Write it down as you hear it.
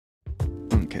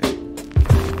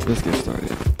let's get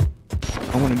started.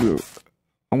 I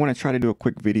want to try to do a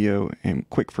quick video, and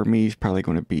quick for me is probably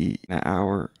going to be an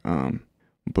hour.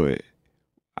 But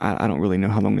I don't really know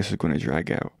how long this is going to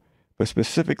drag out. But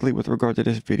specifically with regard to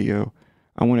this video,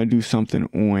 I want to do something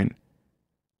on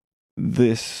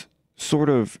this sort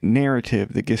of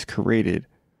narrative that gets created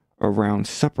around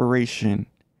separation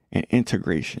and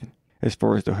integration, as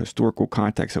far as the historical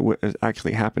context of what is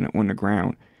actually happening on the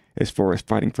ground, as far as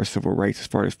fighting for civil rights, as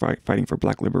far as fighting for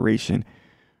Black liberation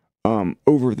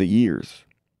over the years.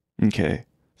 Okay,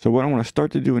 so what I want to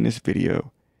start to do in this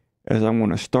video is I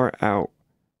want to start out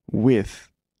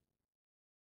with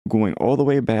going all the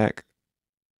way back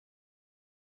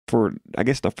for, I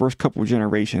guess, the first couple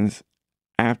generations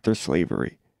after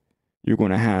slavery. You're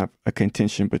going to have a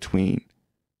contention between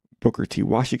Booker T.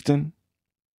 Washington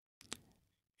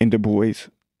and Du Bois.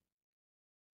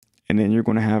 And then you're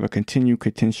going to have a continued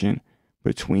contention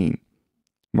between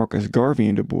Marcus Garvey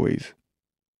and Du Bois,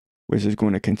 which is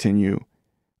going to continue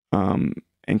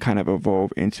and kind of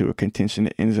evolve into a contention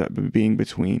that ends up being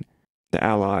between the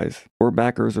allies or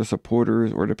backers or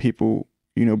supporters or the people,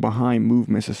 you know, behind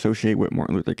movements associated with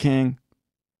Martin Luther King,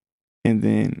 and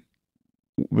then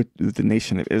with the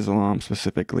Nation of Islam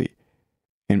specifically,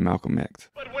 and Malcolm X.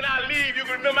 But when I leave, you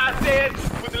can remember I said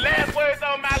with the last words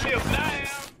on my lips,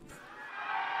 I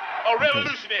am a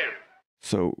revolutionary.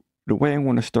 So the way I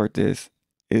want to start this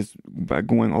is by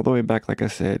going all the way back, like I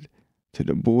said, to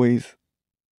Du Bois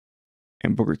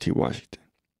and Booker T. Washington.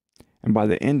 And by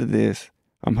the end of this,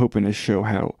 I'm hoping to show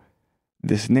how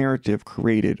this narrative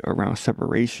created around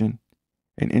separation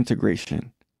and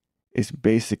integration is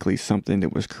basically something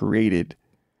that was created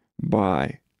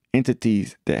by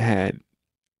entities that had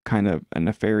kind of a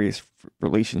nefarious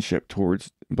relationship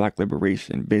towards Black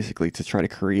liberation, basically to try to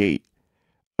create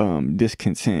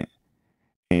discontent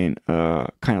and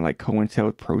kind of like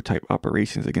COINTELPRO type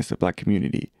operations against the Black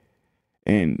community.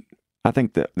 And I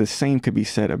think that the same could be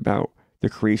said about the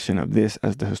creation of this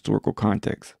as the historical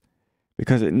context,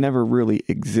 because it never really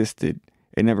existed.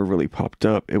 It never really popped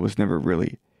up. It was never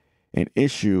really an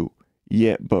issue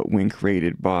yet, but when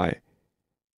created by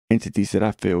entities that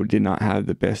I feel did not have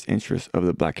the best interests of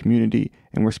the Black community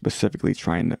and were specifically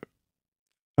trying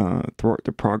to thwart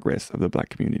the progress of the Black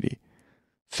community.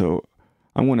 So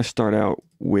I want to start out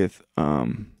with, I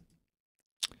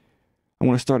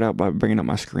want to start out by bringing up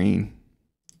my screen.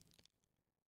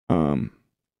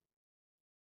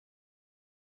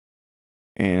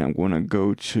 And I'm going to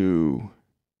go to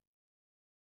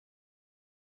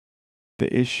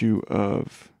the issue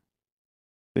of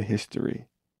the history.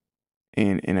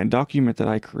 And in a document that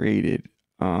I created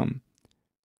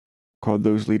called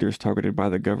Those Leaders Targeted by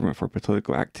the Government for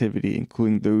Political Activity,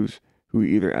 including those who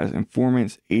either as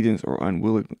informants, agents, or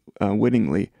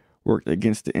unwittingly worked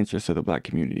against the interests of the Black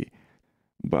community.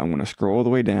 But I'm going to scroll all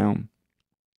the way down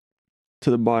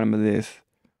to the bottom of this,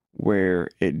 where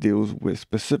it deals with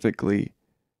specifically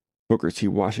Booker T.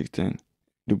 Washington,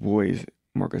 Du Bois,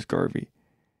 Marcus Garvey,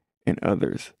 and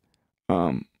others.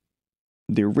 The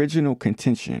original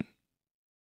contention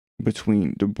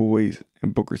between Du Bois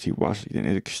and Booker T. Washington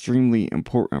is extremely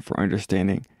important for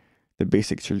understanding the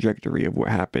basic trajectory of what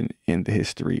happened in the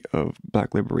history of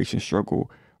Black liberation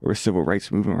struggle or civil rights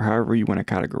movement, or however you want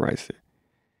to categorize it.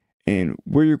 And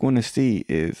where you're going to see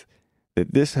is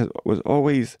that this was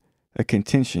always a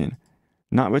contention,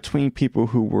 not between people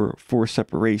who were for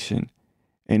separation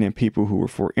and then people who were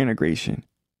for integration.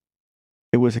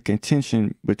 It was a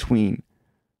contention between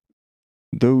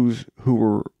those who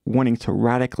were wanting to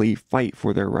radically fight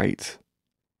for their rights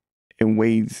in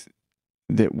ways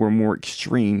that were more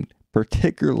extreme,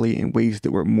 particularly in ways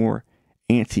that were more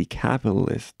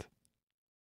anti-capitalist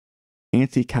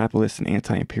and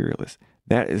anti-imperialist.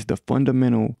 That is the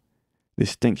fundamental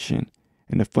distinction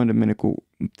and the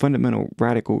fundamental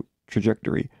radical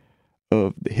trajectory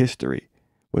of the history,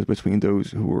 was between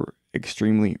those who were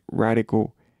extremely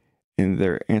radical in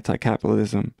their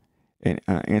anti-capitalism and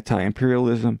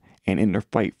anti-imperialism, and in their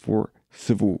fight for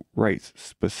civil rights,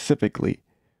 specifically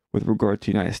with regard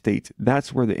to the United States.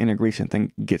 That's where the integration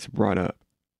thing gets brought up,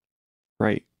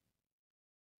 right?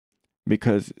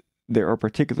 Because there are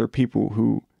particular people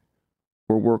who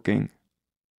were working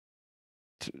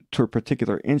to a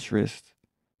particular interest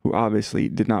who obviously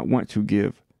did not want to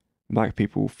give Black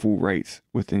people full rights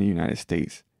within the United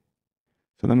States.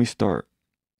 So let me start.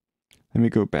 Let me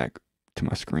go back to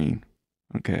my screen,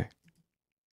 okay?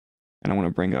 And I want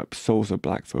to bring up Souls of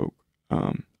Black Folk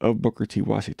of Booker T.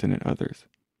 Washington and others.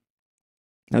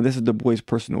 Now, this is Du Bois'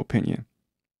 personal opinion,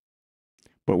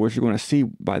 but what you're going to see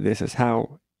by this is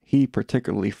how he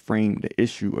particularly framed the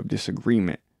issue of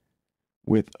disagreement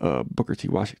with Booker T.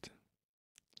 Washington.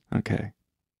 Okay.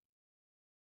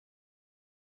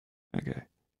 Okay.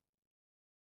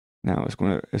 Now it's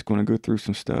gonna go through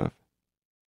some stuff,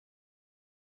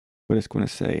 but it's gonna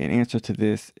say, in answer to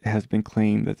this, it has been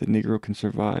claimed that the Negro can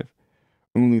survive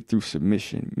only through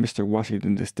submission. Mr.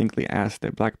 Washington distinctly asked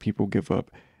that black people give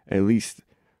up, at least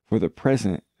for the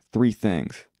present, 3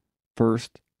 things.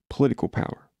 First, political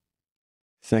power.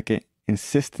 Second,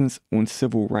 insistence on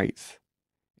civil rights.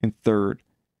 And third,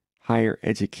 higher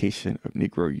education of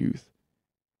Negro youth,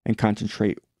 and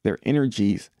concentrate their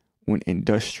energies on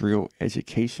industrial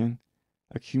education,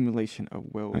 accumulation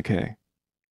of wealth. Okay.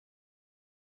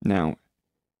 Now,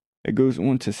 it goes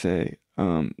on to say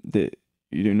that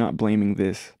you're not blaming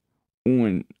this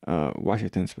on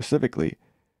Washington specifically,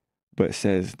 but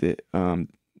says that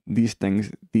these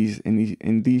things,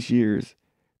 in these years,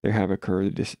 there have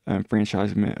occurred this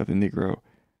enfranchisement of the Negro.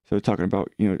 So talking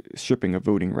about, stripping of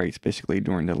voting rights basically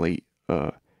during the late,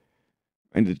 in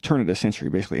the turn of the century,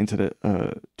 basically into the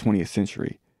 20th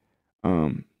century.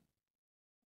 I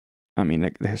mean,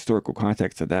 the historical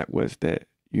context of that was that,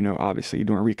 obviously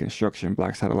during Reconstruction,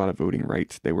 blacks had a lot of voting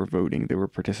rights. They were voting, they were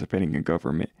participating in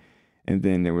government. And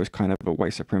then there was kind of a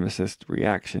white supremacist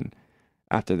reaction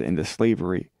after the end of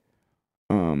slavery.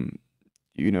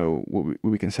 What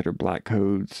we consider black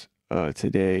codes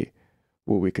today,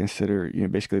 what we consider,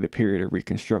 basically the period of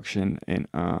Reconstruction and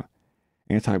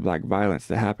anti-black violence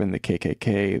that happened, the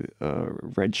KKK,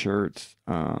 red shirts,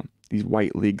 these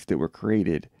white leagues that were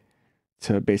created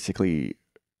to basically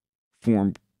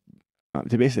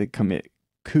commit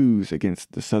coups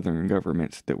against the Southern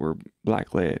governments that were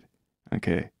black-led.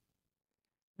 Okay.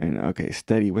 And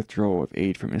steady withdrawal of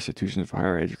aid from institutions for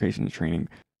higher education and training.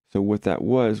 So what that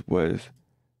was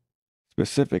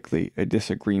specifically a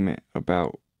disagreement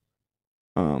about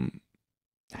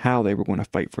how they were going to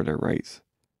fight for their rights.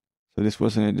 So this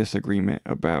wasn't a disagreement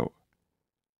about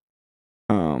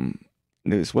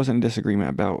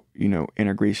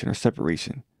integration or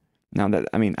separation. Now that,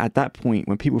 at that point,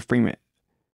 when people frame it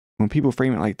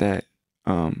like that,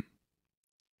 to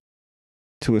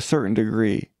a certain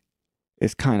degree,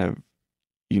 it's kind of,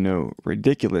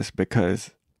 ridiculous,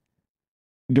 because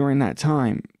during that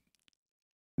time,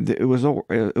 it was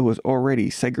already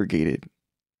segregated.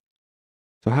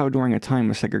 So how during a time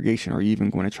of segregation are you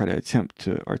even going to try to attempt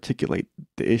to articulate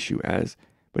the issue as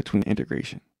between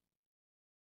integration?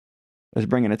 Let's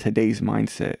bring in a today's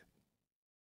mindset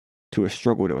to a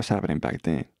struggle that was happening back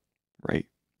then, right?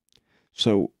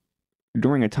 So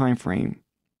during a time frame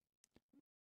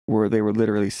where they were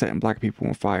literally setting black people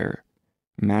on fire,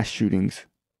 mass shootings,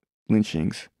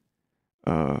 lynchings,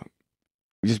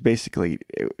 just basically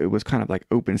it was kind of like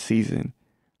open season,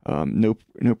 no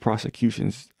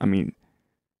prosecutions.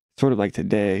 Sort of like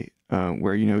today,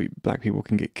 where black people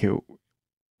can get killed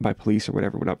by police or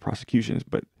whatever without prosecutions,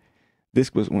 but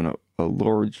this was on a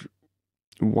large,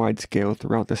 wide scale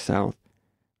throughout the South,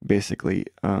 basically,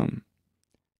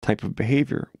 type of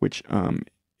behavior, which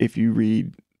if you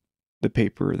read the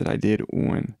paper that I did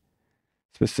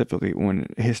specifically on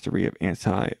history of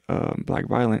anti-black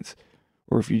violence,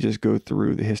 or if you just go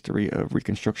through the history of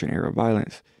Reconstruction era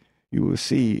violence, you will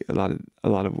see a lot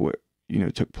of what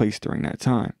took place during that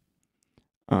time.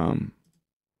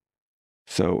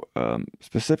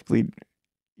 Specifically,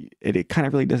 it kind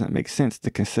of really doesn't make sense to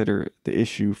consider the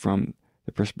issue from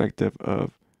the perspective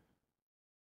of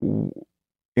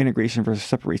integration versus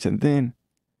separation then,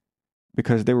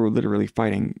 because they were literally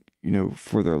fighting,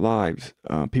 for their lives.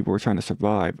 People were trying to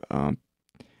survive.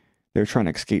 They were trying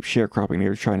to escape sharecropping. They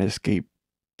were trying to escape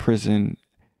prison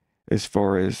as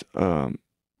far as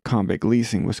convict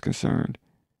leasing was concerned.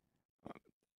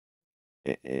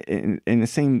 And the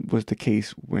same was the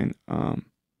case when,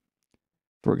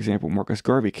 for example, Marcus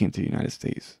Garvey came to the United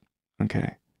States.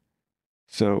 Okay.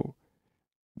 So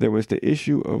there was the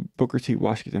issue of Booker T.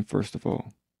 Washington, first of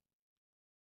all.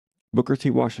 Booker T.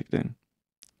 Washington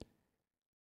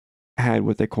had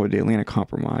what they called the Atlanta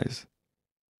Compromise,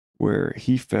 where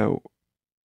he felt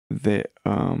that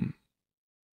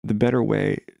the better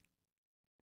way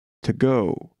to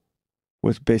go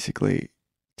was basically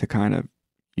to kind of,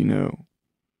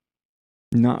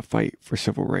 not fight for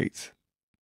civil rights.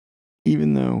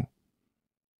 Even though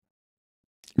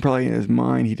probably in his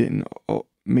mind he didn't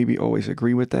maybe always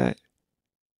agree with that,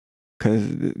 because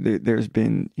there's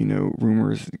been,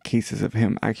 rumors, cases of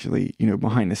him actually,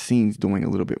 behind the scenes doing a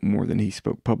little bit more than he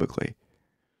spoke publicly.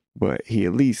 But he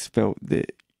at least felt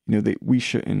that, that we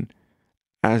shouldn't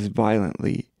as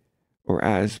violently or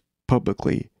as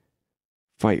publicly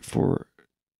fight for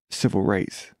civil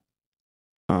rights,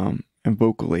 and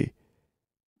vocally,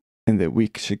 and that we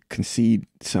should concede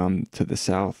some to the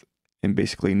South and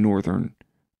basically northern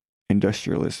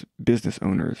industrialist business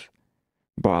owners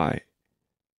by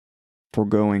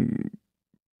foregoing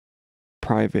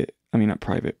not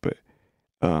private, but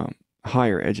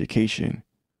higher education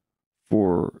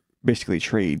for basically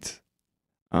trades.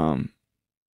 And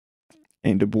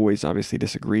Du Bois obviously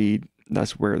disagreed.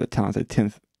 That's where the talented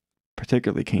 10th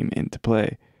particularly came into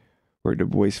play, where Du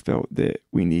Bois felt that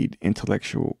we need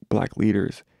intellectual black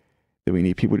leaders, that we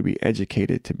need people to be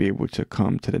educated to be able to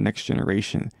come to the next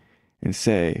generation and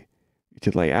to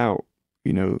lay out,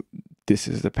 this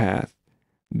is the path.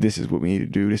 This is what we need to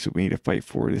do. This is what we need to fight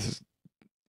for. This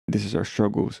is our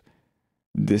struggles.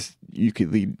 You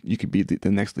could be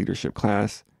the next leadership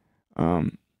class,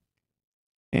 and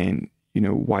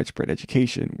widespread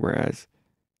education. Whereas,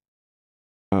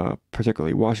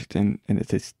 particularly Washington and the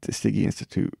Tuskegee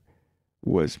Institute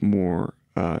was more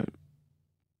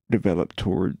developed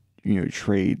toward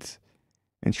trades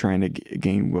and trying to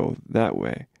gain wealth that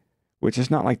way, which is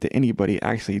not like that anybody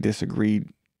actually disagreed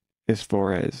as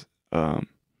far as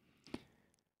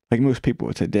like most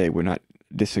people today would not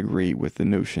disagree with the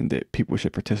notion that people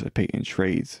should participate in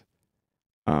trades.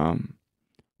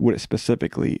 What it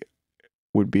specifically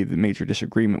would be the major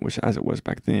disagreement, which as it was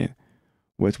back then,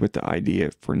 was with the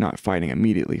idea for not fighting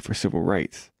immediately for civil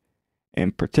rights.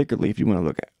 And particularly if you want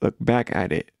to look back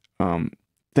at it,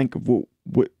 think of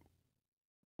what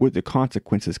the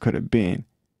consequences could have been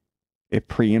if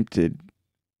preempted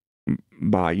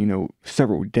by,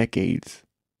 several decades,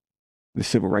 the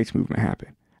civil rights movement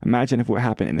happened. Imagine if what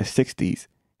happened in the 60s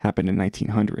happened in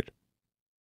 1900.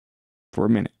 For a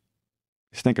minute.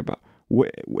 Just think about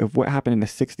if what happened in the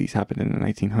 60s happened in the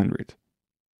 1900s.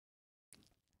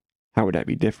 How would that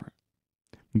be different?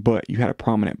 But you had a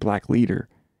prominent black leader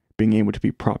being able to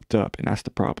be propped up, and that's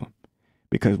the problem.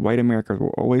 Because white Americans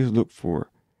will always look for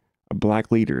a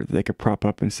black leader that they could prop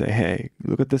up and say, hey,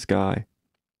 look at this guy.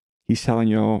 He's telling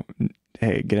y'all,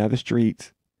 hey, get out of the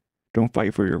streets. Don't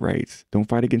fight for your rights. Don't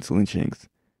fight against lynchings.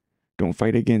 Don't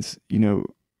fight against,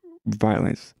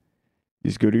 violence.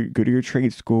 Just go to your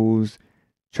trade schools.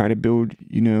 Try to build,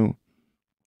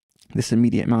 this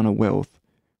immediate amount of wealth.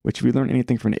 Which if we learned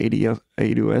anything from the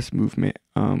ADOS movement,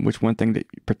 which one thing that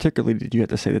particularly that you had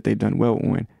to say that they've done well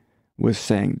on was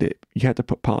saying that you have to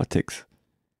put politics.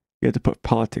 You have to put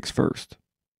politics first.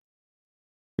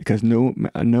 Because no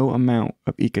amount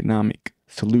of economic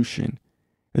solution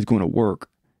is going to work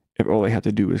if all they have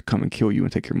to do is come and kill you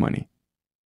and take your money.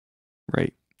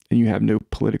 Right? And you have no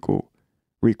political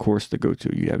recourse to go to.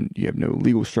 You have no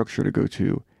legal structure to go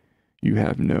to. You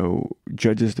have no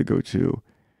judges to go to.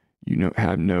 You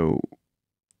have no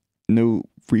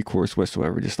recourse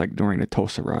whatsoever, just like during the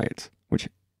Tulsa riots, which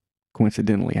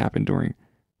coincidentally happened during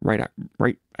right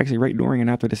during and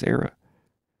after this era.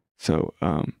 So,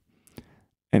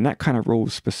 and that kind of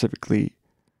rolls specifically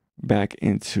back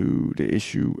into the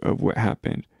issue of what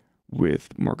happened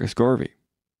with Marcus Garvey.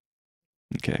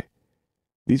 Okay.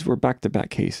 These were back-to-back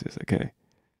cases. Okay.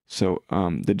 So,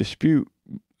 the dispute,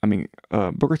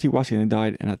 Booker T. Washington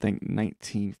died in, I think,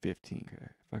 1915.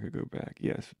 Okay. If I could go back.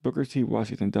 Yes. Booker T.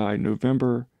 Washington died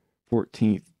November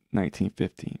 14th,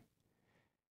 1915.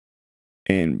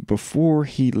 And before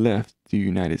he left the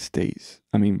United States,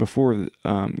 before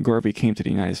Garvey came to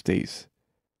the United States,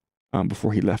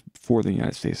 before he left for the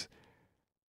United States,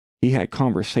 he had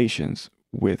conversations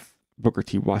with Booker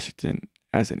T. Washington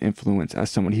as an influence, as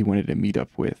someone he wanted to meet up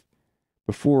with.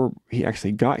 Before he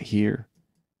actually got here,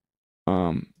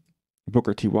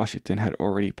 Booker T. Washington had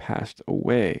already passed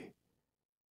away.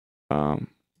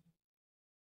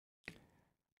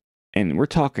 And we're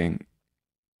talking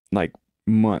like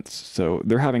months. So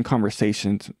they're having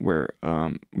conversations where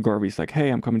Garvey's like, hey,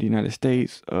 I'm coming to the United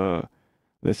States.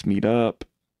 Let's meet up.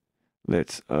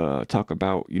 Let's talk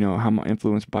about, how I'm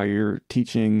influenced by your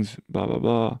teachings, blah, blah,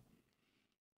 blah.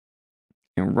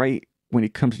 And right when he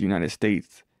comes to the United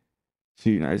States,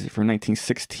 from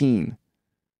 1916.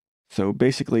 So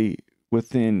basically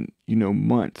within,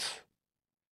 months,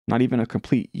 not even a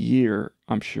complete year,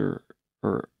 I'm sure,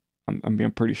 or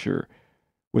I'm pretty sure,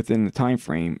 within the time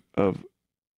frame of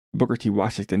Booker T.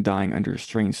 Washington dying under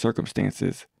strange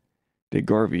circumstances, did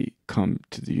Garvey come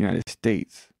to the United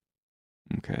States.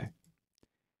 Okay.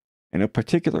 And a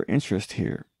particular interest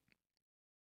here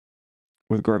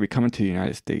with Garvey coming to the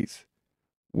United States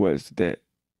was that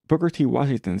Booker T.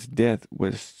 Washington's death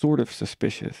was sort of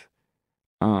suspicious.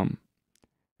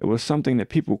 It was something that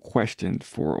people questioned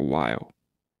for a while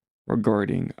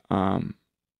regarding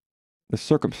the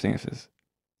circumstances.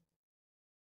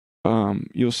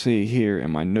 You'll see here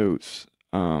in my notes,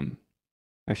 I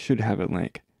should have a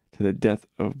link to the death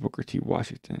of Booker T.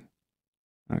 Washington.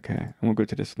 Okay, I'm gonna go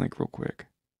to this link real quick.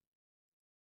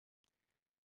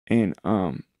 And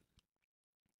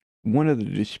one of the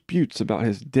disputes about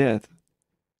his death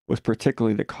was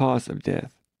particularly the cause of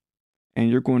death. And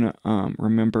you're going to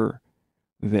remember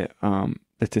that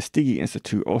the Tuskegee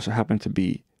Institute also happened to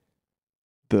be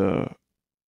the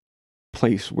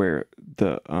place where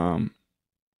the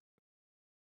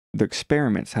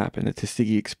experiments happened, the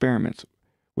Tuskegee experiments,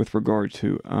 with regard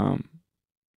to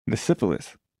the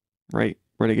syphilis, right?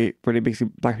 Where they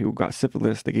basically, black people got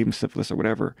syphilis, they gave them syphilis or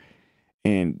whatever,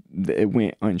 and it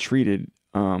went untreated,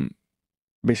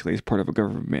 basically as part of a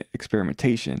government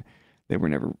experimentation. They were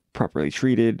never properly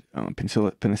treated.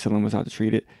 Penicillin was how to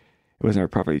treat it. It was never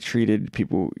properly treated.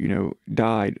 People,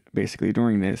 died basically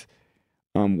during this.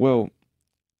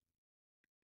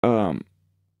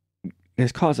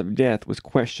 His cause of death was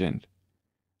questioned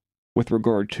with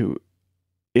regard to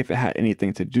if it had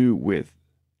anything to do with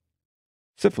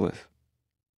syphilis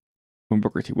when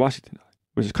Booker T. Washington died,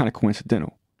 which is kind of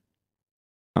coincidental.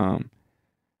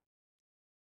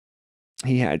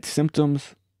 He had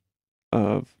symptoms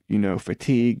of,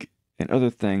 fatigue and other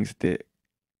things that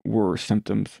were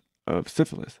symptoms of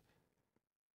syphilis.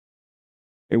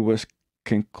 It was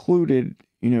concluded,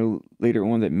 later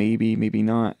on that maybe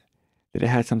not, that it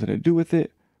had something to do with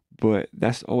it, but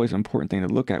that's always an important thing to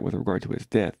look at with regard to his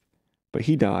death. But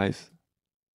he dies,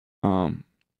 and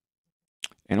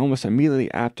almost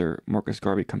immediately after, Marcus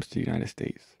Garvey comes to the United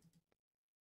States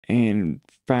and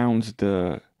founds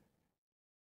the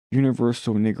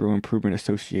Universal Negro Improvement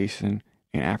Association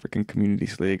and African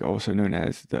Communities League, also known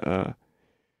as the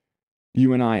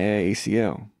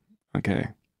UNIA-ACL. Okay.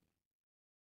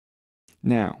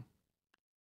 Now,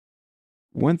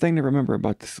 one thing to remember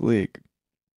about this league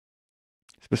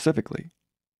specifically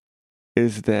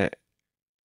is that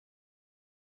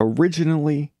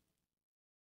originally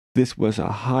this was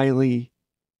a highly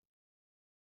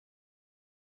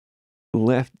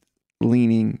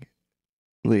left-leaning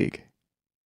league.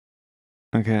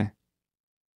 Okay.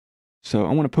 So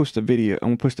I want to post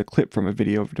a clip from a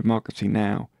video of Democracy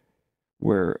Now!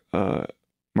 Where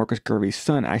Marcus Garvey's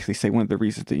son actually say one of the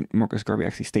reasons that Marcus Garvey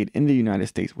actually stayed in the United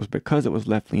States was because it was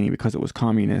left-leaning, because it was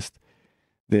communist,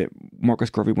 that Marcus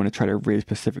Garvey wanted to try to raise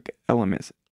specific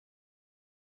elements.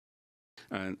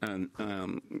 And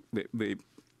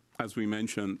as we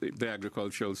mentioned, the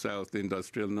agricultural South, the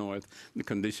industrial North, the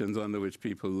conditions under which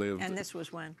people lived. And this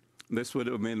was when? This would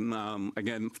have been,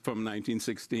 again, from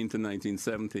 1916 to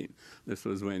 1917. This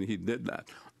was when he did that.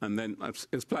 And then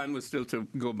his plan was still to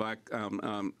go back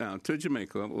to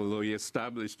Jamaica, although he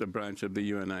established a branch of the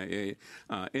UNIA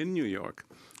in New York.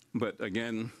 But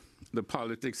again, the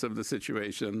politics of the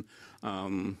situation,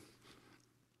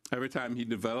 every time he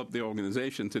developed the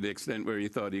organization to the extent where he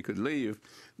thought he could leave,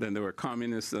 then there were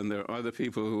communists and there were other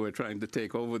people who were trying to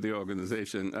take over the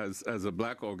organization as a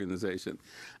black organization.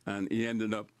 And he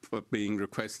ended up being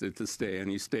requested to stay, and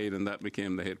he stayed, and that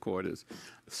became the headquarters.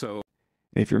 So,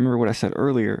 if you remember what I said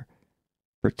earlier,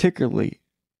 particularly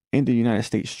in the United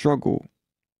States struggle,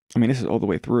 I mean, this is all the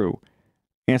way through,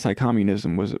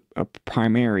 anti-communism was a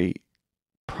primary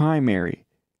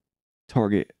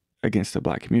target against the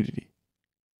black community.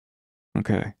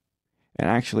 Okay. And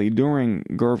actually, during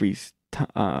Garvey's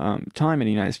time in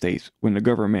the United States, when the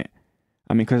government,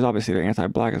 because obviously they're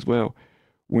anti-black as well,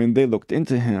 when they looked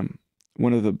into him,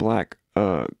 one of the black,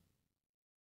 I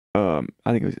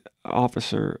think it was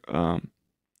officer,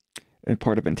 and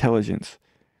part of intelligence,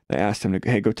 they asked him to,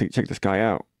 hey, go check this guy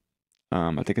out.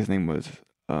 I think his name was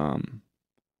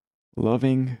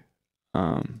Loving,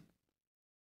 or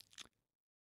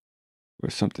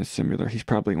something similar. He's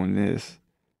probably on this.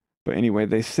 But anyway,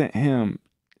 they sent him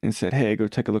and said, hey, go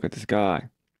take a look at this guy.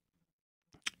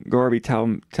 Garvey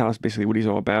tell us basically what he's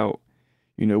all about.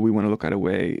 We want to look at a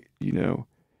way, to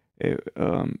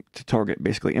target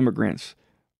basically immigrants,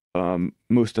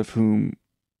 most of whom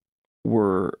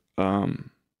were,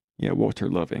 Walter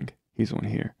Loving. He's on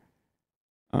here.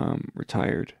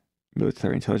 Retired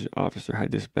military intelligence officer, had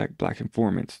dispatched black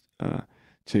informants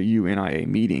to UNIA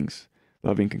meetings.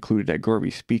 Loving concluded that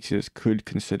Garvey's speeches could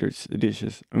considered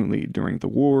seditious only during the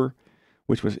war,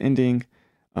 which was ending.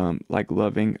 Like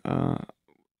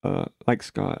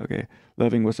Scott, okay.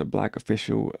 Loving was a black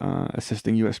official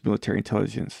assisting U.S. military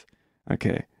intelligence,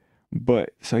 okay.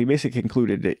 But so he basically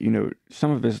concluded that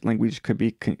some of his language could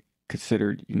be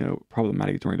considered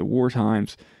problematic during the war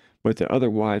times, but that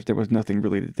otherwise there was nothing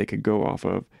really that they could go off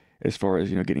of as far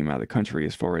as getting him out of the country,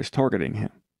 as far as targeting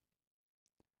him.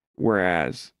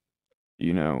 Whereas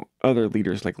other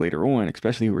leaders like later on,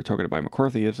 especially who were targeted by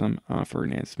McCarthyism,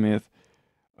 Ferdinand Smith,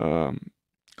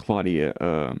 Claudia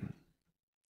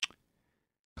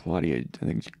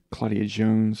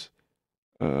Jones,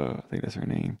 I think that's her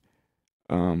name.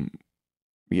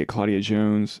 we get Claudia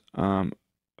Jones, a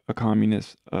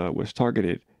communist, was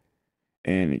targeted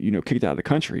and, kicked out of the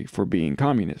country for being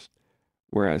communist,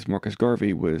 whereas Marcus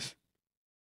Garvey was,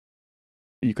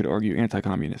 you could argue,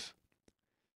 anti-communist.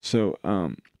 So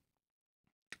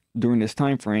during this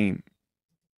time frame,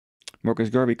 Marcus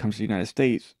Garvey comes to the United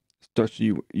States, starts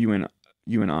UNIA,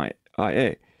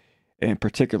 and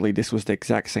particularly this was the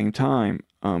exact same time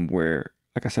where,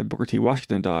 like I said, Booker T.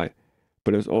 Washington died,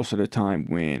 but it was also the time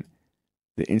when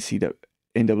the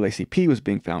NAACP was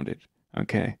being founded,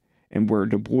 okay, and where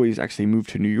Du Bois actually moved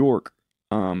to New York,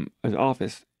 his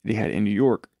office they had in New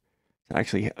York to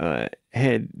actually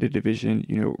head the division,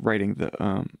 writing the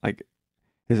like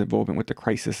his involvement with the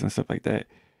crisis and stuff like that.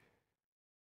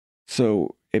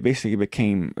 So it basically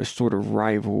became a sort of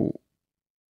rival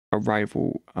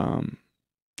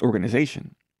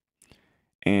organization.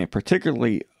 And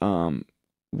particularly,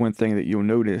 one thing that you'll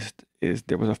notice is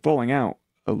there was a falling out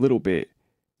a little bit,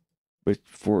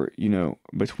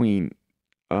 between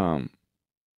Ida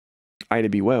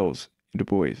B. Wells and Du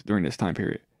Bois during this time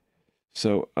period.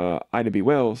 So Ida B.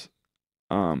 Wells,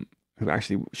 who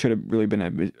actually should have really been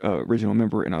an original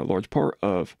member and a large part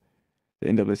of the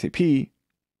NAACP,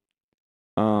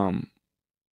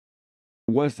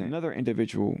 was another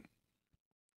individual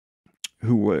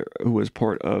who was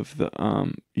part of the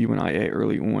UNIA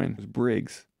early on, was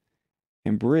Briggs.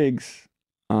 And Briggs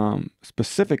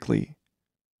specifically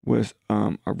was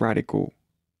a radical,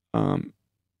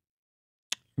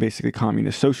 basically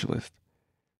communist socialist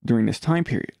during this time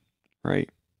period, right?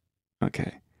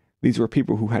 Okay. These were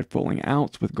people who had falling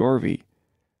outs with Garvey.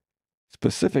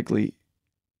 Specifically,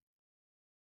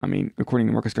 I mean, according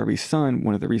to Marcus Garvey's son,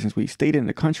 one of the reasons we stayed in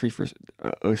the country for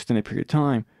an extended period of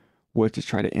time was to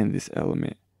try to end this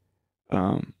element,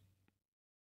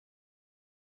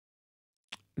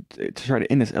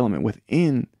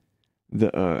 within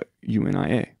the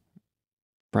UNIA,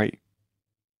 right?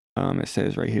 It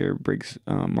says right here, Briggs'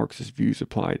 Marxist views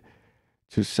applied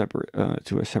to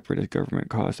a separatist government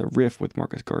caused a rift with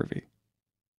Marcus Garvey,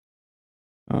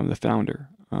 the founder.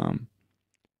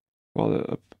 While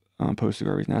the opposed to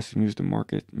Garvey's national views, the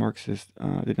Marxists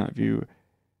did not view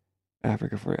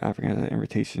Africa for Africa as an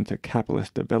invitation to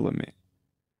capitalist development.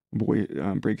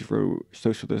 Briggs wrote,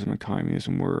 socialism and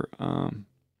communism were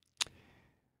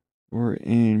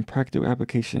in practical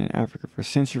application in Africa for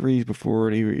centuries before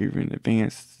they were even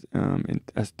advanced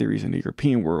as theories in the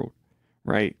European world,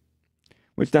 right?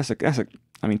 Which I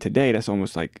mean, today that's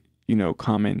almost like,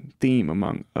 common theme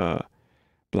among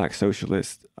black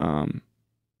socialists.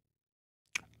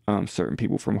 Certain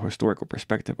people from a historical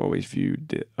perspective always viewed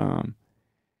that,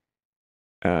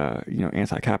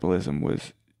 anti-capitalism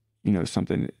was,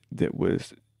 something that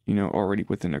was, already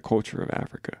within the culture of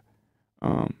Africa,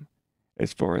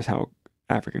 as far as how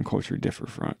African culture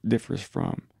differs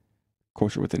from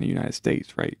culture within the United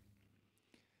States, right?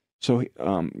 So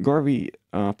Garvey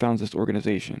founds this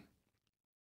organization,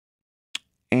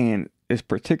 and it's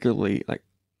particularly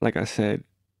like I said,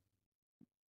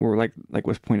 or like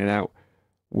was pointed out,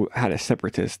 had a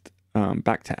separatist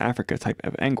back to Africa type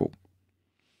of angle.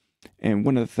 And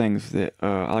one of the things that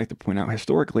I like to point out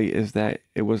historically is that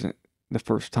it wasn't the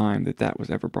first time that was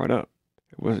ever brought up.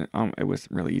 It wasn't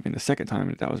really even the second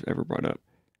time that was ever brought up.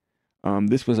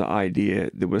 This was an idea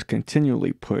that was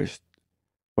continually pushed,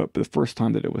 but the first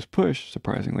time that it was pushed,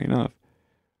 surprisingly enough,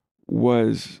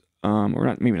 was,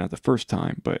 maybe not the first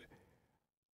time, but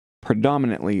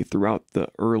predominantly throughout the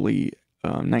early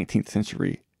 19th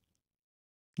century,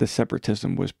 the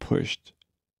separatism was pushed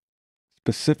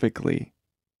specifically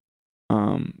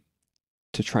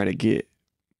to try to get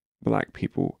black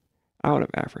people out of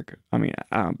Africa. I mean,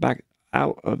 back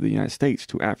out of the United States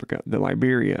to Africa. The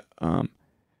Liberia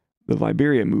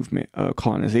movement,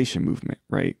 colonization movement,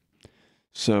 right?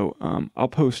 So I'll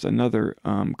post another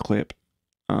clip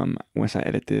once I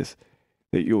edit this,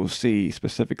 that you'll see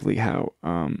specifically how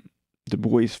Du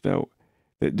Bois felt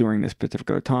that during this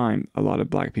particular time, a lot of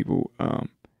black people,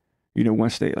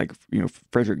 once they,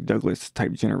 Frederick Douglass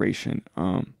type generation,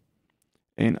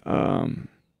 and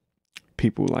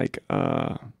people like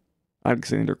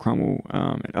Alexander Crummell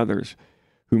and others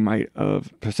who might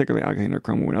have, particularly Alexander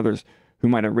Crummell and others who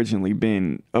might have originally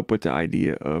been up with the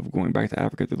idea of going back to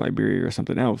Africa through Liberia or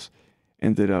something else,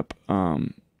 ended up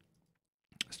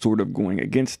sort of going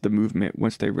against the movement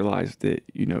once they realized that,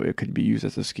 it could be used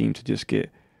as a scheme to just get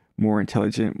more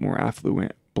intelligent, more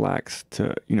affluent blacks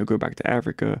to, go back to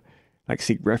Africa,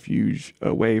 seek refuge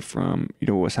away from,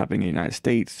 what's happening in the United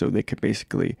States, so they could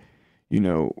basically,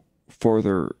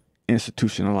 further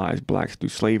institutionalize blacks through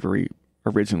slavery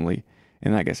originally.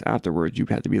 And I guess afterwards, you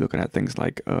had to be looking at things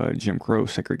like Jim Crow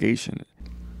segregation.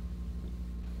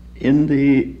 In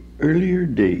the earlier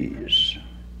days,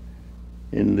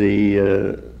 in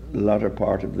the latter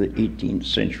part of the 18th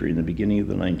century and the beginning of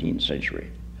the 19th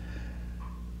century,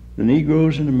 the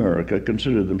Negroes in America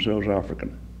considered themselves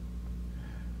African.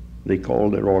 They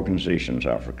called their organizations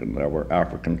African. There were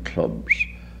African clubs.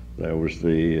 There was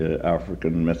the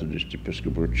African Methodist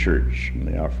Episcopal Church and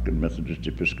the African Methodist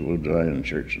Episcopal Zion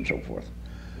Church and so forth.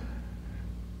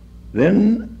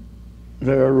 Then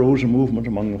there arose a movement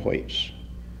among the whites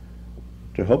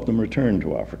to help them return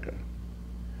to Africa.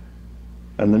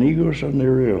 And the Negroes suddenly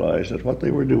realized that what they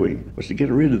were doing was to get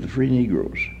rid of the free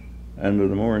Negroes and of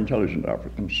the more intelligent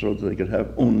Africans so that they could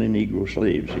have only Negro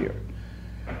slaves here.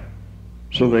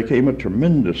 So there came a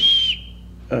tremendous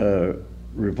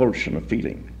revulsion of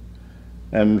feeling.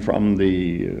 And from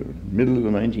the middle of the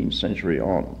 19th century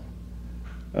on,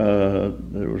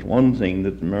 there was one thing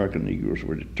that the American Negroes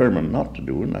were determined not to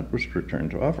do, and that was to return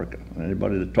to Africa.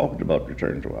 Anybody that talked about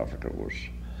return to Africa was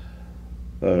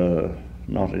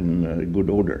not in good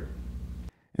odor.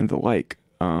 And the like,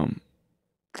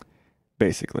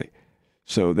 basically.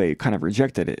 So they kind of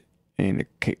rejected it, and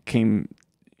it came,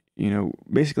 you know,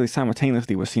 basically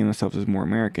simultaneously with seeing themselves as more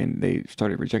American, they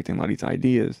started rejecting a lot of these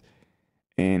ideas.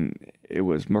 And it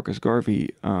was Marcus Garvey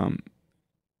and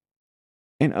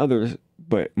others,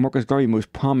 but Marcus Garvey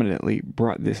most prominently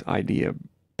brought this idea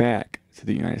back to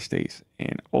the United States.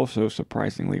 And also,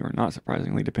 surprisingly or not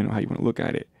surprisingly, depending on how you want to look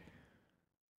at it,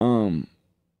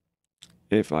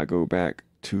 if I go back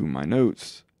to my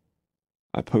notes,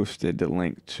 I posted the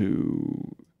link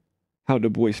to how Du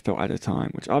Bois felt at the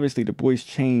time, which obviously Du Bois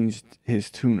changed his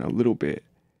tune a little bit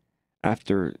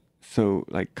after, so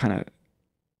like kind of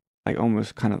like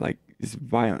almost kind of like just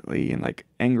violently and like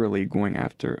angrily going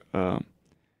after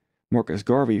Marcus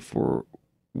Garvey for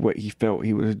what he felt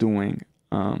he was doing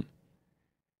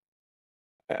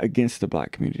against the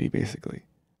black community, basically,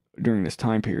 during this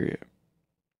time period.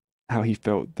 How he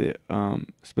felt that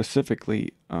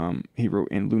specifically he wrote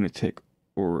in lunatic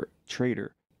or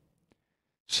traitor.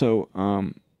 So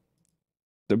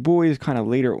Du Bois kind of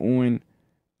later on,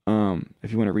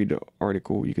 if you want to read the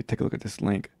article, you could take a look at this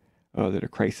link, the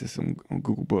crisis on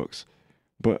Google Books.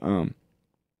 But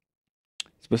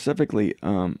specifically,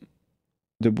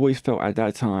 Du Bois felt at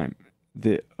that time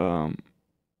that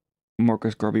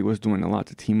Marcus Garvey was doing a lot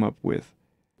to team up with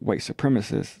white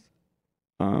supremacists,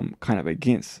 kind of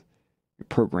against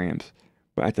programs.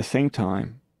 But at the same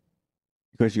time,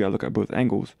 because you gotta look at both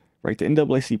angles, right? The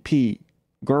NAACP,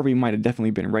 Garvey might have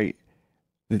definitely been right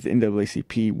that the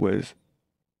NAACP was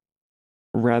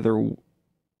rather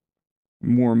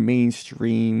more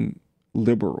mainstream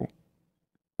liberal,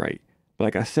 right? But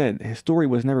like I said, his story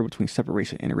was never between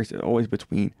separation and integration. It's always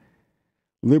between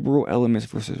liberal elements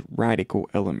versus radical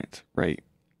elements, right?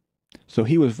 So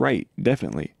he was right,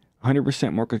 definitely.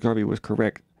 100% Marcus Garvey was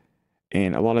correct.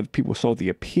 And a lot of people saw the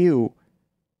appeal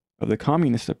of the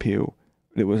communist appeal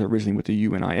that was originally with the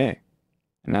UNIA.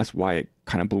 And that's why it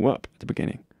kind of blew up at the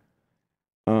beginning.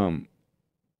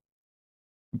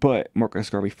 But Marcus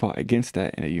Garvey fought against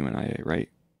that in the UNIA, right?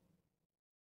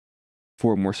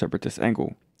 For a more separatist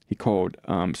angle. He called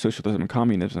socialism and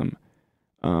communism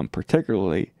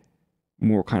particularly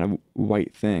more kind of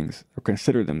white things, or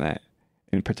considered them that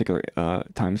in particular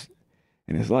times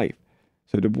in his life.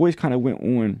 So Du Bois kind of went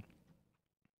on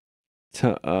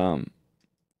to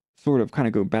sort of kind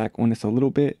of go back on this a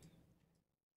little bit,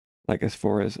 like as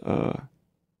far as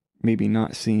maybe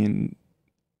not seeing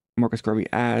Marcus Garvey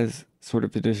as sort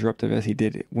of the disruptive as he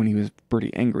did when he was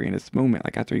pretty angry in this moment,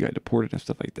 like after he got deported and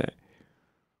stuff like that.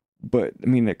 But I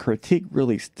mean, the critique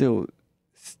really still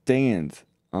stands.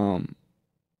 Du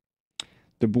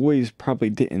Bois probably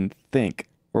didn't think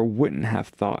or wouldn't have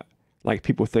thought like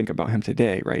people think about him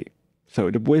today, right?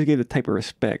 So Du Bois gave the type of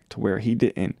respect to where he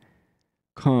didn't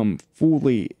come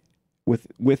fully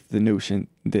with the notion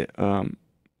that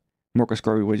Marcus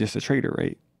Garvey was just a traitor,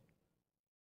 right?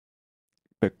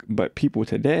 But people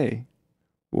today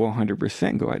will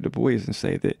 100% go at Du Bois and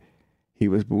say that he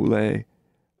was boule,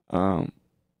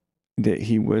 that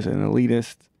he was an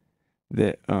elitist,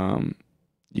 that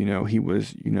you know, he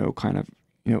was, you know, kind of,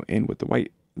 you know, in with the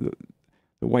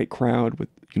white crowd, with,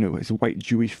 you know, his white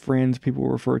Jewish friends, people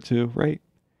will refer to, right?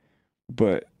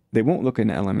 But they won't look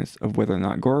into elements of whether or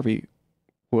not Garvey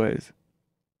was,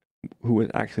 who was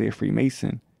actually a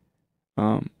Freemason,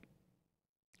 was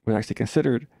actually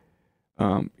considered,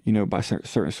 you know, by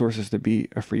certain sources to be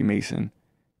a Freemason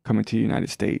coming to the United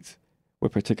States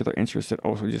with particular interests that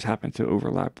also just happened to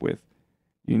overlap with,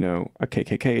 you know, a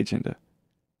KKK agenda.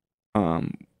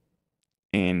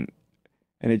 And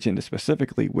an agenda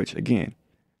specifically, which again,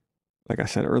 like I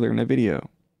said earlier in the video,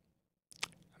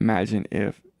 imagine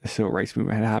if the civil rights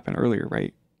movement had happened earlier,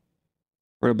 right?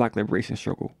 Or the black liberation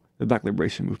struggle, the black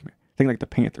liberation movement. Think like the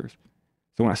Panthers.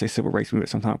 So when I say civil rights movement,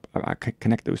 sometimes I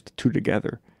connect those two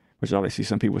together, which obviously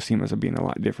some people seem as being a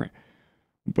lot different.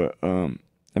 But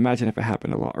imagine if it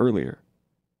happened a lot earlier.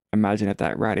 Imagine if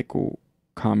that radical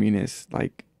communist,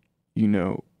 like, you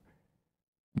know,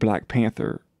 Black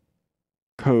Panther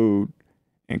code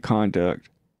and conduct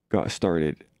got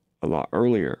started a lot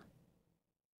earlier,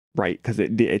 right? Because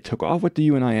it took off with the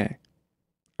UNIA.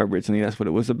 Originally, that's what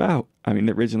it was about. I mean,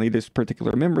 originally, this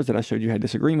particular members that I showed you had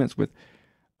disagreements with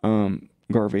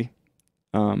Garvey.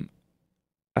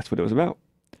 That's what it was about.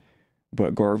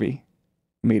 But Garvey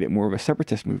made it more of a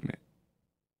separatist movement.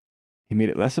 He made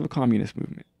it less of a communist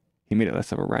movement. He made it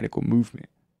less of a radical movement,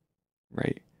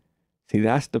 right? See,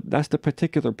 that's the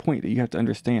particular point that you have to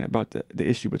understand about the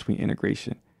issue between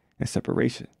integration and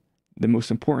separation. The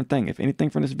most important thing, if anything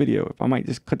from this video, if I might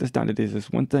just cut this down to this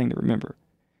one thing to remember,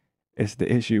 it's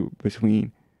the issue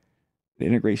between the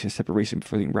integration and separation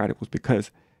between radicals,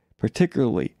 because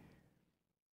particularly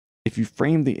if you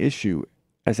frame the issue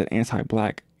as an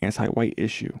anti-black, anti-white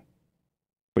issue,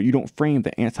 but you don't frame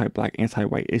the anti-black,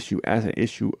 anti-white issue as an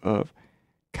issue of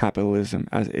capitalism,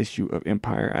 as an issue of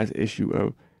empire, as an issue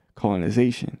of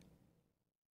colonization,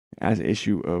 as an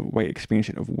issue of white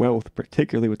expansion of wealth,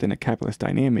 particularly within a capitalist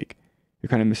dynamic, you're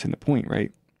kind of missing the point,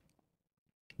 right?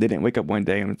 They didn't wake up one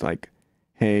day and it's like,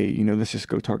 hey, you know, let's just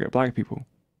go target black people,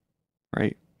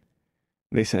 right?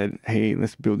 They said, hey,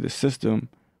 let's build this system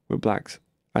with blacks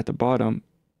at the bottom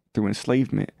through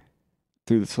enslavement,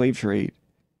 through the slave trade,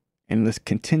 and let's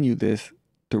continue this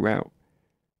throughout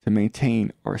to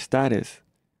maintain our status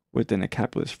within a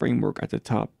capitalist framework at the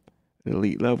top, the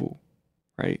elite level,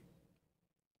 right?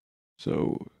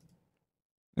 So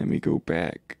let me go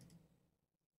back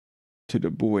to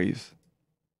the Bois,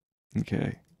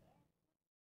 okay?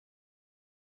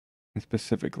 And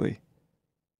specifically,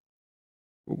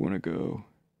 we're going to go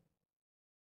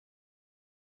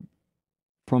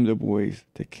from Du Bois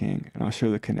to King, and I'll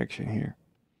show the connection here.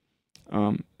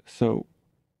 So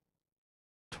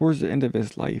towards the end of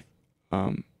his life,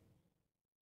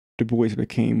 Du Bois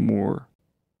became more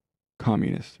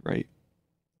communist, right?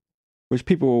 Which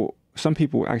some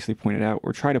people actually pointed out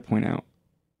or try to point out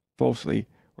falsely,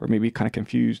 or maybe kind of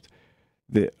confused,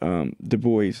 that Du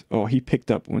Bois, he picked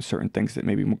up on certain things that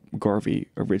maybe Garvey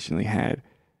originally had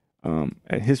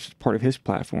at his part of his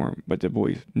platform, but Du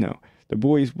Bois, no. Du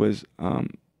Bois was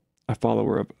a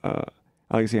follower of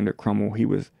Alexander Crummell. He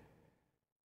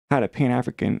had a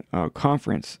Pan-African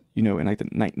conference, you know, in like the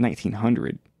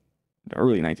 1900, the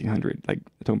early 1900, like I'm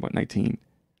talking about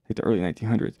the early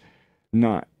 1900s,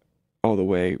 not all the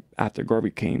way after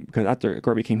Garvey came, because after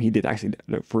Garvey came, he did actually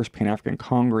the first Pan-African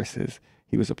congresses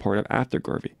he was a part of after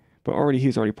Garvey, but he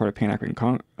was already part of Pan-African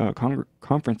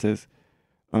conferences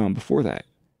before that.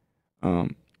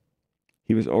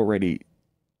 He was already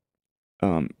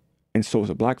in Souls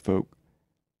of Black Folk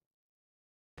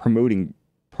promoting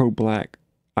pro-black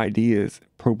ideas,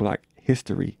 pro-black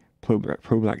history,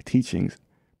 pro-black teachings,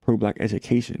 pro-black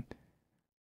education,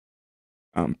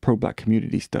 pro-black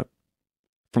community stuff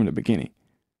from the beginning.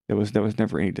 There was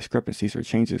never any discrepancies or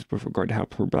changes with regard to how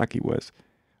pro-black he was.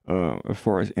 As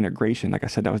far as integration, like I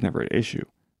said, that was never an issue.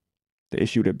 The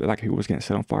issue that black people was getting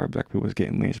set on fire, black people was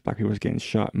getting lynched, black people was getting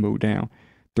shot, mowed down,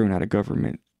 thrown out of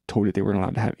government, told that they weren't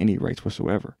allowed to have any rights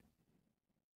whatsoever.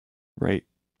 Right?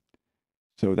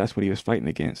 So that's what he was fighting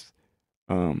against.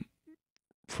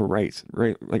 For rights,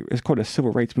 right? Like, it's called a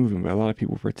civil rights movement, but a lot of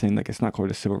people pretend like it's not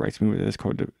called a civil rights movement. It's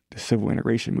called the civil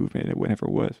integration movement, and it never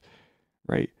was,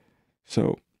 right?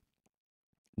 So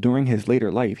during his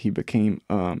later life, he became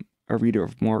a reader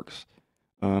of Marx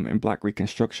and Black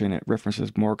Reconstruction. It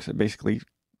references Marx.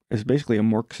 It's basically a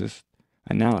Marxist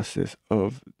analysis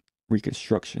of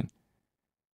Reconstruction,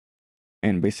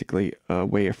 and basically a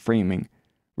way of framing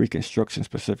Reconstruction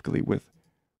specifically with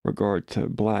regard to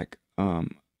black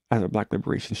as a black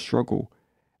liberation struggle,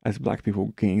 as black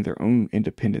people gaining their own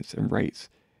independence and rights,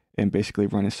 and basically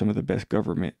running some of the best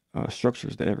government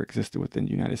structures that ever existed within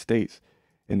the United States.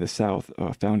 In the South,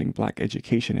 founding black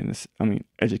education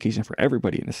education for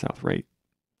everybody in the South, right?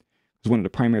 Because one of the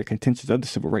primary contentions of the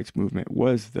civil rights movement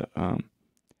was the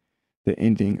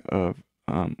ending of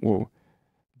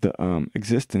the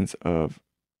existence of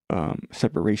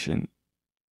separation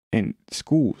in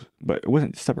schools, but it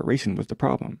wasn't separation was the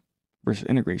problem versus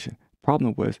integration. The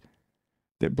problem was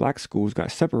that black schools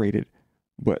got separated,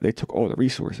 but they took all the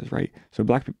resources, right? So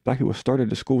black people started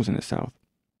the schools in the South,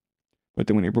 but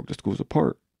then when they broke the schools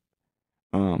apart,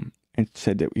 and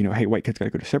said that, you know, hey, white kids got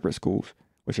to go to separate schools,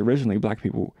 which originally black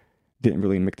people didn't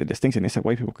really make the distinction. They said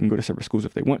white people can go to separate schools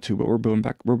if they want to, but we're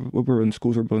building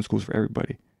schools for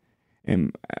everybody.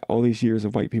 And all these years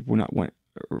of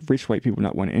rich white people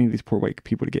not wanting any of these poor white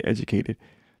people to get educated,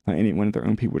 not any one of their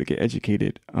own people to get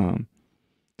educated,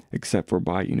 except for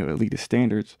by, elitist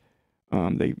standards,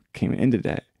 they came into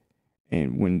that.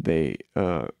 And when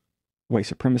white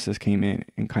supremacists came in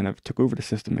and kind of took over the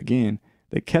system again,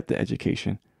 they kept the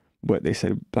education, but they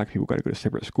said black people got to go to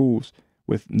separate schools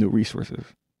with no resources.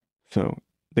 So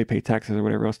they pay taxes or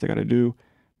whatever else they got to do,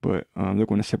 but they're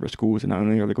going to separate schools. And not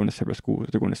only are they going to separate schools,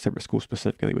 they're going to separate schools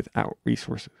specifically without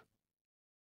resources.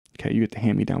 Okay, you get the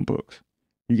hand-me-down books.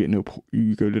 You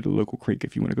go to the local creek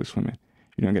if you want to go swimming.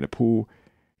 You're not getting a pool.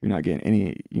 You're not getting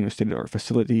any, state-of-the-art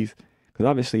facilities. Because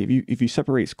obviously, if you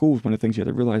separate schools, one of the things you have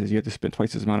to realize is you have to spend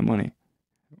twice as amount of money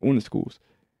on the schools.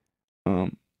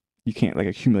 You can't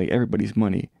accumulate everybody's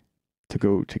money to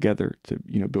go together to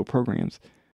build programs.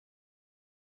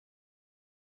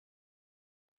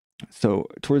 So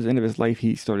towards the end of his life,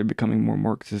 he started becoming more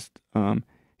Marxist.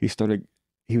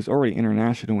 He was already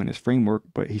international in his framework,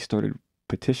 but he started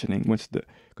petitioning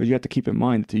because you have to keep in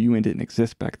mind that the UN didn't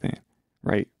exist back then,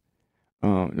 right?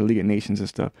 The League of Nations and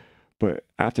stuff. But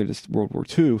after this World War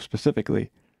II specifically,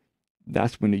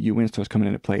 that's when the UN starts coming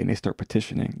into play and they start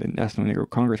petitioning. The National Negro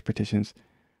Congress petitions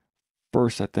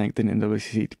first, I think, then the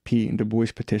NAACP and Du Bois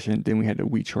petition. Then we had the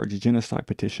We Charge Genocide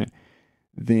petition.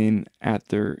 Then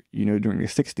after, during the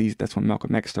 60s, that's when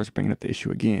Malcolm X starts bringing up the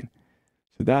issue again.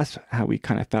 So that's how we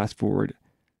kind of fast forward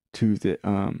to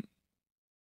to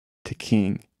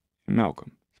King and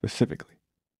Malcolm specifically.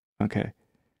 Okay.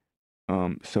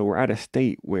 So we're at a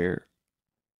state where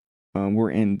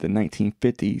we're in the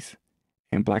 1950s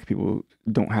and black people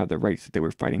don't have the rights that they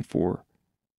were fighting for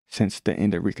since the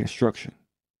end of Reconstruction,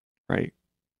 right?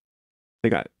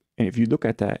 And if you look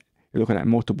at that, you're looking at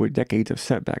multiple decades of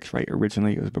setbacks, right?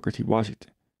 Originally, it was Booker T.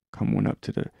 Washington coming up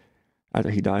to after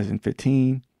he dies in the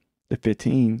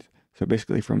 15s. So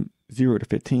basically from 0 to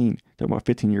 15, talking about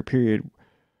a 15-year period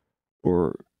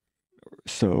or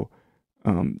so,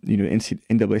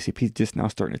 NAACP is just now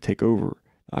starting to take over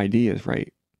ideas,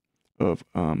 right, of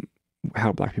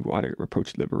how black people ought to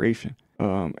approach liberation.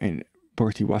 And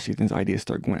Booker T. Washington's ideas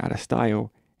start going out of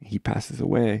style, and he passes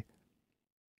away.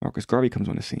 Marcus Garvey comes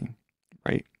on the scene,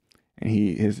 right? And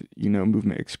his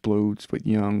movement explodes with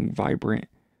young, vibrant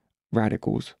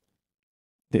radicals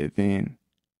that then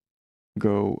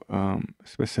go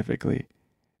specifically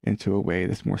into a way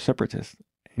that's more separatist,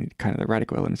 and kind of the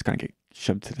radical elements kind of get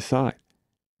shoved to the side,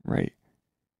 right?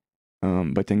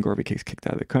 But then Garvey gets kicked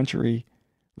out of the country.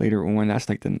 Later on, that's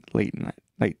like the late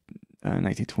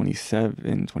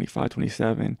 1927, 25,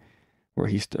 27, where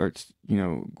he starts,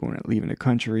 leaving the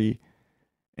country.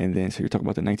 And then, so you're talking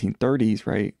about the 1930s,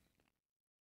 right?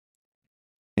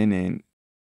 And then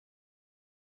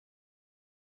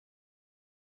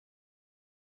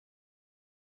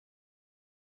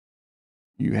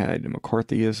you had the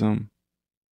McCarthyism.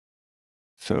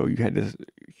 So you had this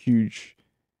huge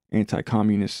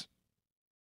anti-communist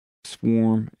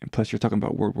swarm, and plus you're talking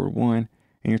about World War I, and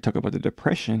you're talking about the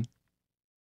Depression,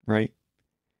 right?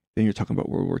 Then you're talking about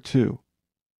World War II.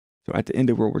 So at the end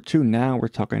of World War II, now we're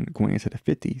talking going into the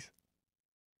 50s.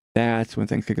 That's when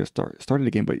things could get started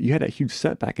again. But you had that huge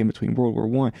setback in between World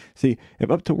War I. See, if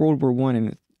up to World War I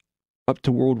and up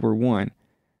to World War I,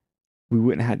 we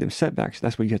wouldn't have had them setbacks.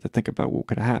 That's what you have to think about what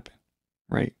could have happened,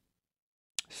 right?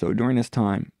 So during this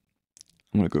time,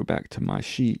 I'm going to go back to my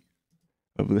sheet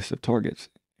of list of targets,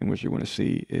 and what you're going to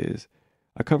see is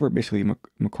I cover basically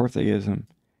McCarthyism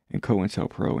and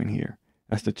COINTELPRO in here.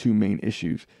 That's the two main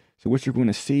issues. So what you're going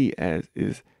to see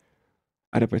is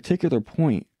at a particular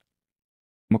point,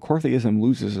 McCarthyism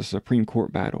loses a Supreme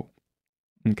Court battle.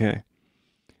 Okay,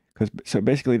 so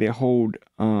basically they hold.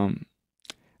 And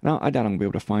I doubt I'm gonna be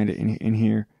able to find it in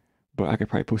here, but I could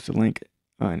probably post a link,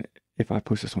 if I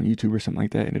post this on YouTube or something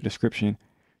like that in the description,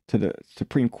 to the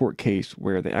Supreme Court case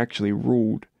where they actually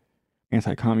ruled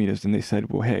anti-communist, and they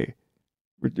said, well, hey,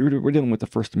 we're dealing with the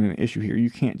First Amendment issue here. You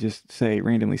can't just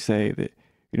randomly say that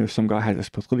some guy has this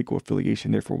political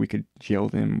affiliation, therefore we could jail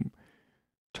them,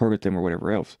 target them, or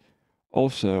whatever else.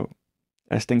 Also,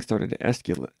 as things started to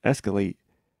escalate,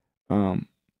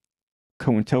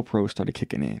 COINTELPRO started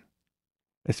kicking in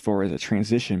as far as a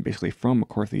transition basically from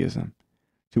McCarthyism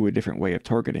to a different way of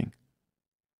targeting.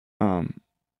 And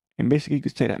basically you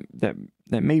could say that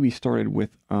maybe started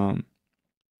with,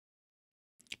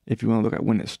 if you want to look at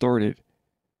when it started,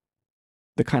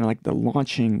 the kind of like the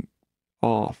launching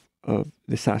off of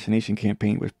the assassination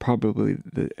campaign was probably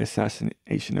the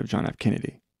assassination of John F.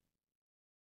 Kennedy.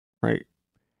 Right?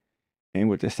 And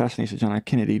with the assassination of John F.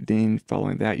 Kennedy, then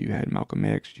following that, you had Malcolm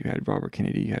X, you had Robert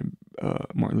Kennedy, you had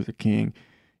Martin Luther King,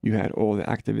 you had all the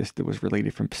activists that was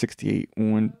related from 68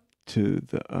 on to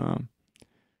the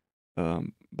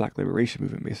Black Liberation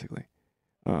Movement, basically.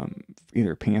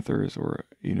 Either Panthers or,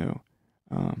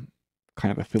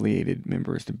 kind of affiliated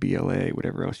members to BLA,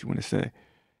 whatever else you want to say,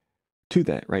 to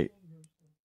that, right?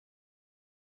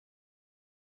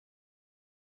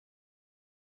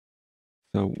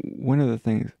 So one of the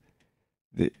things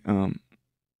that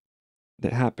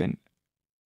that happened,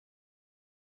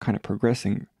 kind of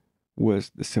progressing,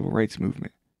 was the civil rights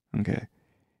movement. Okay,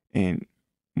 and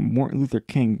Martin Luther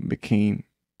King became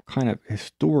kind of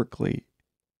historically,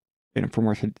 and from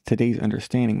our today's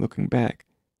understanding, looking back,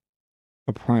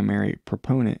 a primary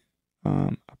proponent,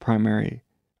 a primary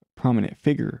prominent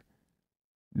figure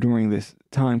during this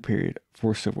time period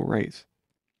for civil rights.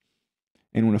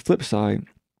 And on the flip side,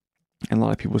 in a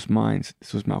lot of people's minds,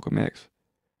 this was Malcolm X.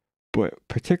 But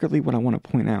particularly what I want to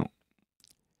point out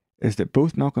is that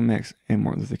both Malcolm X and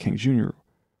Martin Luther King Jr.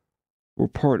 were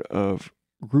part of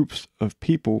groups of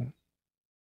people,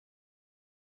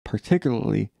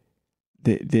 particularly,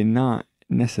 that did not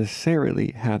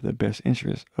necessarily have the best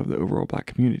interests of the overall Black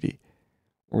community,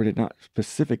 or did not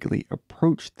specifically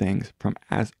approach things from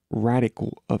as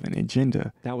radical of an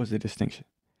agenda. That was the distinction.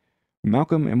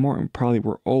 Malcolm and Martin probably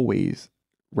were always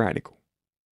radical.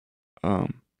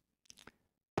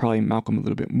 Probably Malcolm a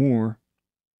little bit more.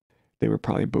 They were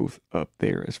probably both up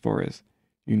there as far as,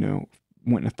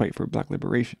 wanting to fight for Black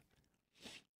liberation.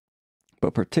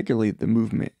 But particularly the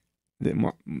movement that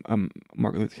Martin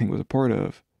Luther King was a part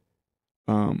of,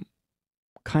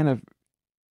 kind of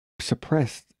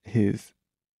suppressed his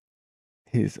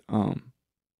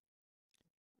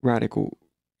radical,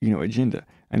 agenda.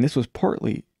 And this was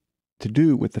partly to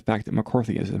do with the fact that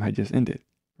McCarthyism had just ended,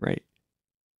 right?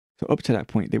 So up to that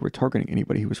point, they were targeting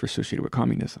anybody who was associated with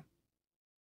communism.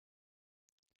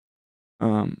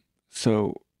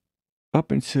 So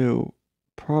up until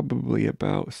probably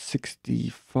about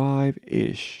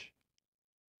 65-ish,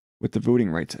 with the Voting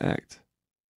Rights Act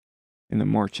and the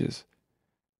marches.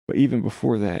 But even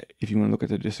before that, if you want to look at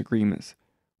the disagreements,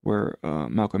 where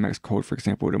Malcolm X called, for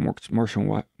example, the march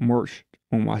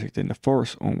on Washington, the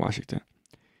farce on Washington,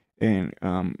 and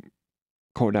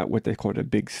called out what they called the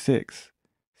Big Six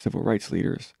civil rights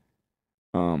leaders,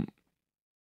 for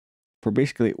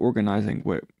basically organizing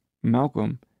what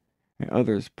Malcolm and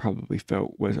others probably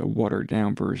felt was a watered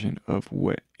down version of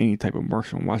what any type of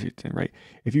march on Washington, right?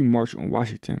 If you march on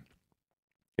Washington,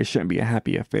 it shouldn't be a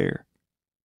happy affair.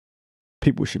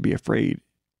 People should be afraid,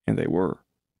 and they were.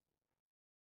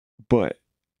 But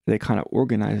they kind of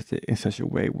organized it in such a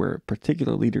way where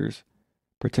particular leaders,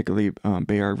 particularly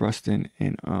Bayard Rustin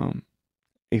and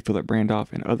A. Philip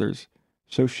Randolph and others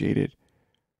associated,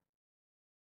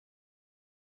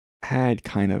 had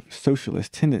kind of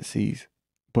socialist tendencies,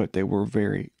 but they were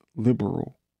very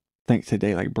liberal. Think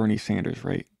today, like Bernie Sanders,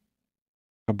 right?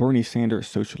 A Bernie Sanders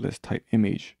socialist type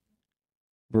image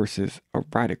versus a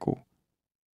radical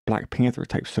Black Panther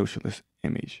type socialist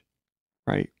image,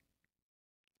 right?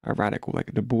 A radical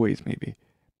like the Bois maybe,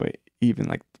 but even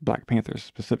like Black Panthers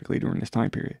specifically during this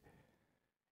time period.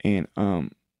 And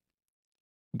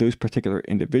those particular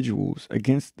individuals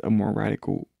against a more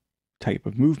radical type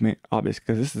of movement, obviously,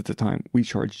 because this is the time we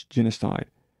charged genocide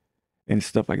and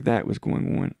stuff like that was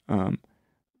going on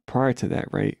prior to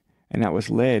that, right? And that was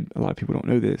led, a lot of people don't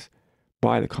know this,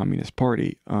 by the Communist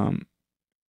Party.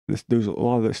 There's a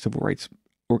lot of the civil rights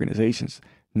organizations,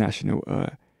 National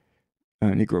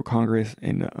Negro Congress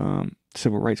and the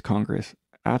Civil Rights Congress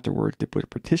afterwards that were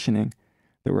petitioning,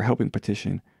 that were helping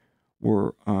petition,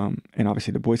 were, and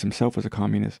obviously Du Bois himself was a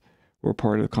communist, were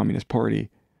part of the Communist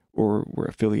Party, or were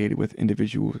affiliated with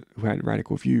individuals who had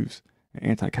radical views,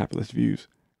 anti-capitalist views.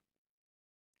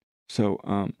 So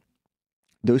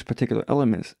those particular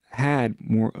elements had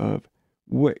more of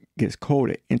what gets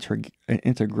called an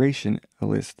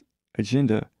integrationalist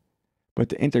agenda, but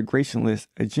the integrationalist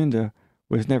agenda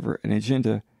was never an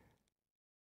agenda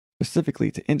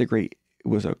specifically to integrate. It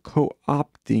was a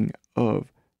co-opting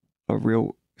of a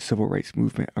real civil rights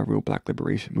movement, a real Black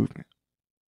liberation movement,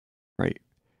 right?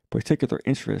 Particular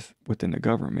interests within the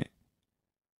government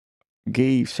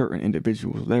gave certain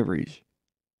individuals leverage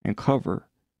and cover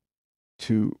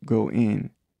to go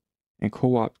in and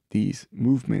co-opt these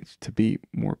movements to be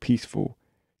more peaceful,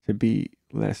 to be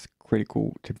less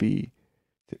critical, to be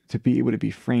able to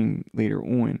be framed later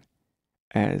on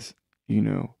as,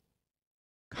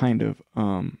 kind of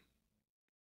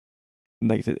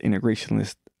like the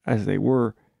integrationist as they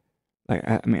were,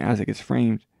 as it gets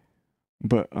framed,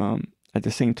 but at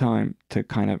the same time to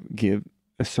kind of give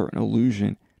a certain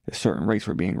illusion that certain rights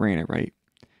were being granted, right?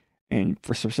 And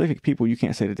for specific people, you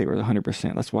can't say that they were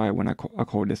 100%. That's why when I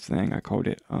called this thing, I called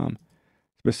it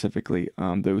specifically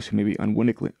those who maybe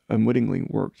unwittingly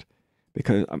worked,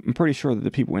 because I'm pretty sure that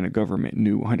the people in the government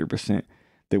knew 100%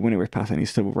 that when they were passing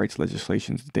these civil rights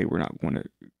legislations, they were not going to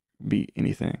be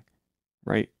anything,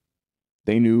 right?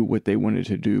 They knew what they wanted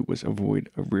to do was avoid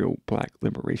a real black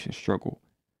liberation struggle,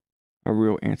 a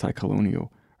real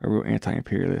anti-colonial, a real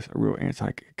anti-imperialist, a real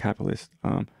anti-capitalist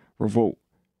revolt,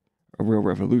 a real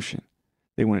revolution.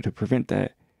 They wanted to prevent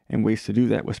that, and ways to do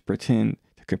that was pretend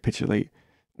to capitulate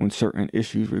on certain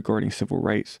issues regarding civil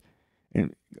rights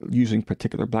and using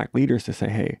particular black leaders to say,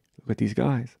 hey, look at these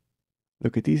guys.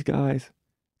 Look at these guys.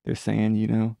 They're saying,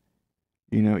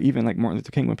 even like Martin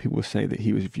Luther King, when people say that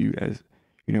he was viewed as,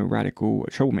 radical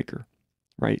troublemaker,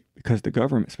 right? Because the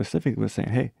government specifically was saying,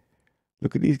 hey,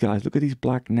 look at these guys. Look at these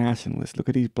black nationalists. Look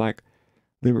at these black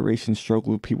liberation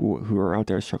struggle people who are out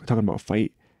there talking about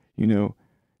fight,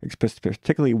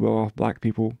 particularly well-off black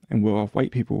people and well-off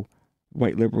white people,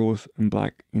 white liberals and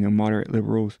black, moderate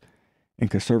liberals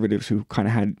and conservatives who kind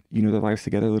of had, their lives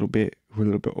together a little bit, who were a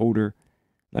little bit older.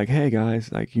 Like, hey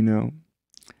guys, like,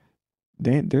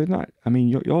 they're not,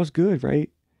 y'all's good, right?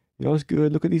 Y'all's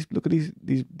good. Look at these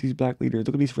black leaders.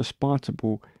 Look at these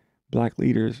responsible black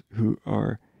leaders who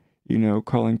are,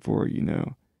 calling for,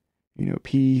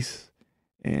 peace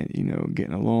and,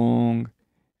 getting along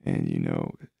and,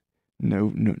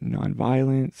 no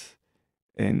nonviolence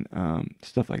and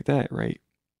stuff like that, right?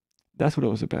 That's what it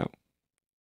was about.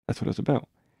 That's what it was about.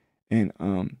 And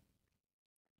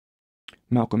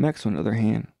Malcolm X, on the other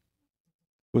hand,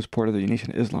 was part of the Nation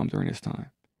of Islam during this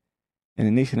time. And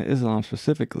the Nation of Islam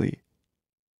specifically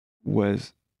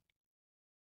was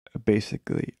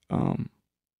basically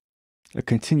a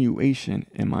continuation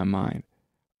in my mind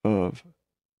of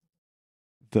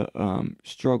the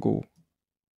struggle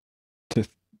to,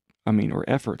 or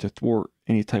effort to thwart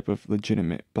any type of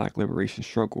legitimate black liberation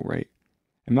struggle, right?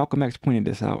 And Malcolm X pointed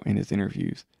this out in his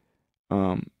interviews,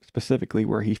 specifically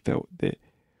where he felt that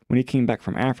when he came back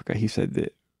from Africa, he said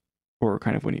that, or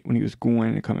kind of when he was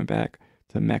going and coming back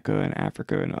to Mecca and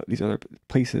Africa and these other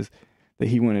places, that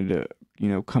he wanted to,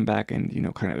 come back and,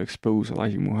 kind of expose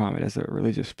Elijah Muhammad as a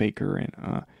religious faker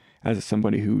and as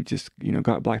somebody who just,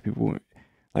 got black people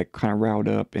like kind of riled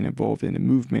up and involved in the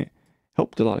movement,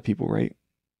 helped a lot of people, right?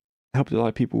 Helped a lot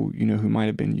of people, who might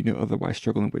have been, otherwise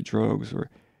struggling with drugs or,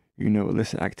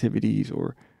 illicit activities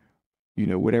or,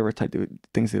 whatever type of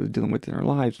things they were dealing with in their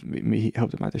lives. He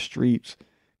helped them out the streets,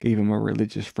 gave them a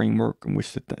religious framework in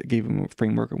which to,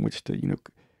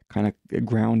 kind of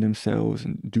ground themselves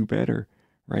and do better,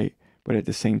 right? But at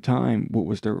the same time, what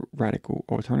was their radical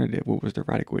alternative? What was their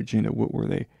radical agenda? What were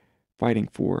they fighting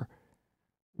for?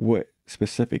 What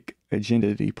specific agenda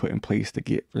did he put in place to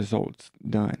get results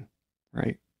done,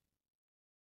 right?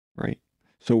 Right.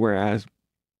 So whereas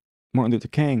Martin Luther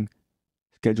King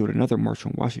scheduled another march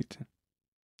on Washington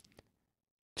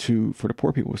for the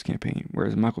Poor People's Campaign,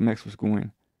 whereas Malcolm X was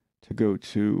going to go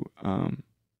to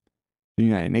the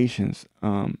United Nations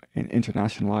and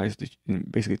internationalize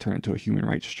and basically turn into a human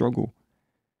rights struggle.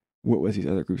 What was these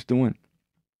other groups doing?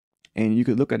 And you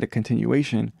could look at the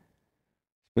continuation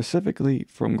specifically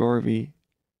from Garvey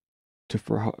to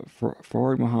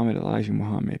Fard Muhammad, Elijah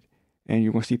Muhammad, and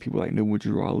you're going to see people like Noble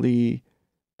Drew Ali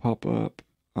pop up,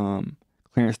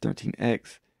 Clarence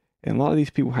 13X, and a lot of these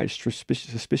people had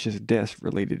suspicious deaths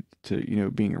related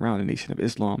to being around the Nation of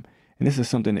Islam. And this is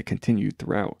something that continued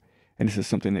throughout. And this is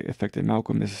something that affected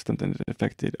Malcolm. This is something that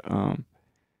affected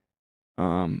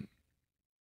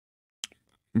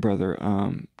brother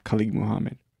Khalid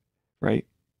Muhammad, right?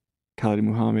 Khalid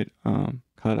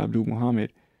Abdul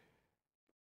Muhammad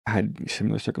had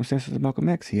similar circumstances to Malcolm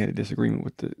X. He had a disagreement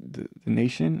with the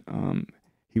nation.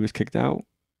 He was kicked out.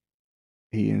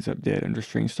 He ends up dead under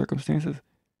strange circumstances.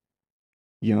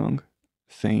 Young,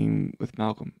 same with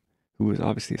Malcolm, who was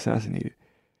obviously assassinated.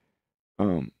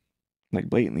 Like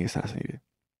blatantly assassinated.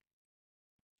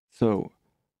 So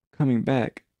coming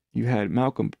back, you had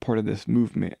Malcolm part of this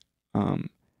movement, and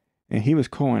he was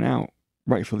calling out,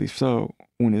 rightfully so,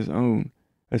 on his own,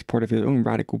 as part of his own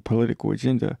radical political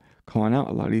agenda, calling out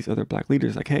a lot of these other black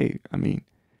leaders, like, hey,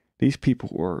 these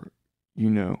people are,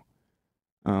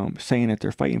 saying that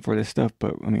they're fighting for this stuff,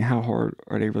 but how hard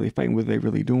are they really fighting? What are they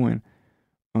really doing?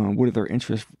 What are their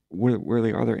interests? Where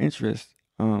are their interests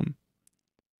coming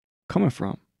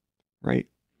from? Right.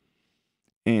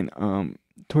 And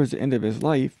towards the end of his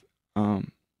life, if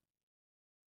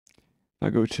I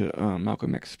go to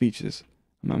Malcolm X speeches,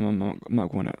 I'm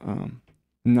not going to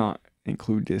not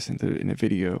include this in the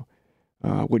video,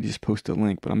 I would just post a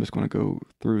link, but I'm just going to go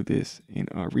through this and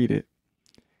read it.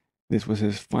 This was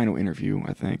his final interview,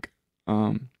 I think,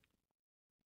 where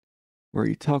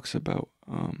he talks about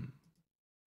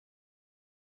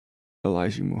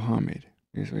Elijah Muhammad.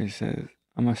 Here's what he says.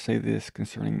 I must say this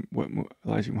concerning what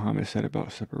Elijah Muhammad said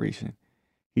about separation.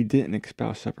 He didn't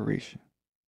espouse separation.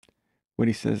 What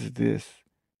he says is this,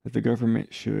 that the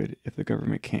government should, if the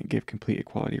government can't give complete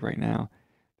equality right now,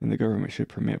 then the government should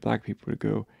permit black people to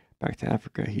go back to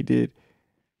Africa. He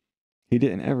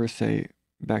didn't ever say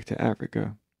back to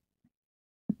Africa.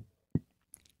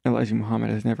 Elijah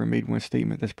Muhammad has never made one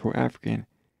statement that's pro-African,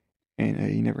 and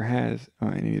he never has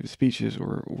in any of his speeches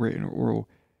or written or oral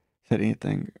said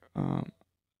anything to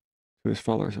his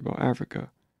followers about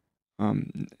Africa.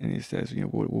 And he says,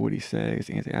 what would he say? He's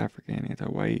anti-African,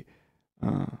 anti-white.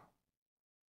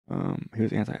 He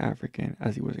was anti-African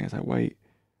as he was anti-white.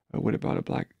 What about a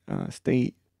black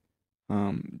state?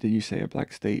 Did you say a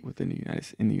black state within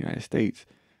the United States?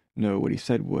 No, what he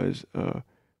said was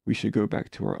we should go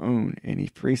back to our own, and he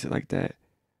phrased it like that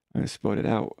and spelled it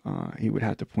out. He would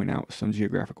have to point out some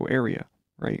geographical area,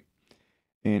 right?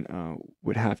 And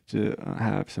would have to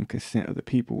have some consent of the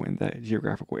people in that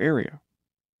geographical area,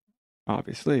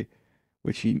 obviously,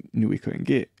 which he knew he couldn't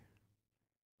get.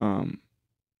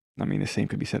 I mean, the same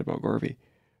could be said about Garvey.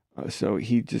 So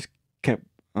he just kept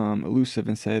elusive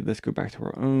and said, let's go back to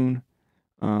our own.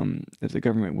 If the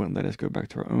government wouldn't let us go back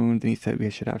to our own, then he said we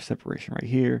should have separation right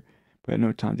here. But at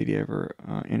no time did he ever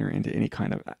enter into any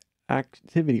kind of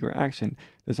activity or action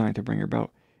designed to bring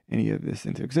about any of this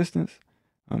into existence.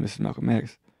 This is Malcolm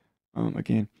X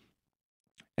again.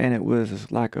 And it was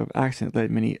this lack of action that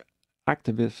led many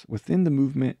activists within the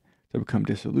movement to become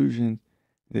disillusioned,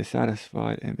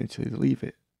 dissatisfied, and eventually to leave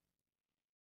it.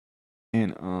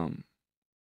 And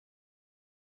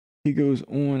he goes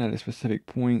on at a specific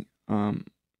point.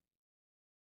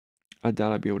 I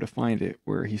doubt I'd be able to find it,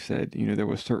 where he said, there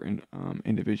were certain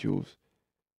individuals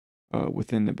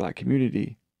within the black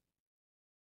community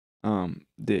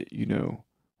that,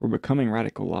 were becoming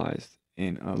radicalized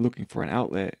and looking for an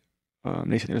outlet.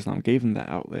 Nation of Islam gave them that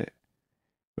outlet,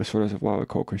 but sort of what I would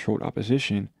call controlled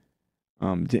opposition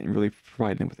didn't really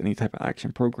provide them with any type of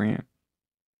action program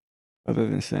other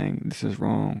than saying this is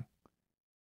wrong.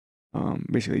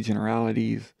 Basically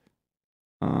generalities.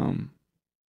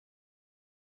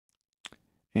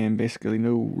 And basically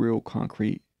no real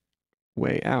concrete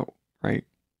way out, right?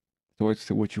 So it's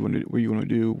to what you want to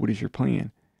do, what is your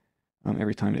plan?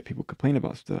 Every time that people complain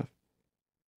about stuff.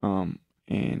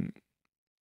 And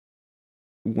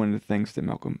one of the things that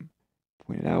Malcolm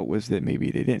pointed out was that maybe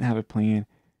they didn't have a plan.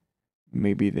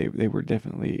 Maybe they were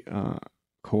definitely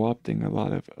co-opting a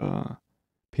lot of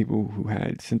people who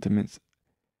had sentiments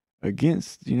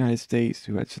against the United States,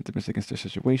 who had sentiments against their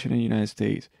situation in the United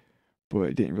States,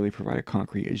 but didn't really provide a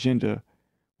concrete agenda,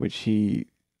 which he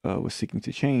was seeking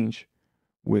to change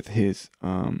with his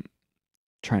trying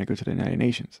to go to the United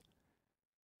Nations.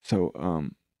 So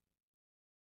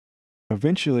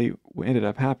eventually what ended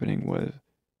up happening was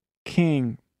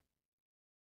King,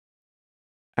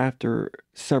 after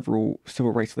several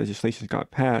civil rights legislations got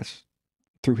passed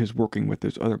through his working with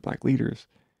those other black leaders,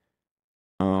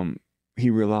 he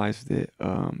realized that,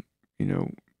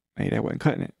 hey, that wasn't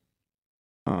cutting it.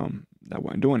 That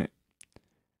wasn't doing it.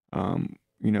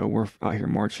 We're out here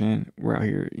marching. We're out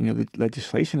here, the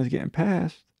legislation is getting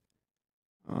passed.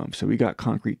 So we got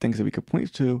concrete things that we could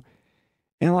point to.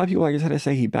 And a lot of people, like I said,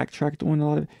 say he backtracked on a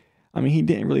lot of it. I mean, he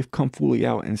didn't really come fully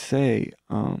out and say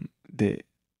that,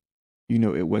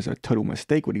 it was a total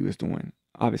mistake what he was doing.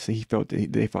 Obviously, he felt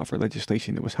that they fought for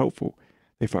legislation that was helpful.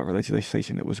 They fought for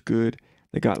legislation that was good.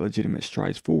 They got legitimate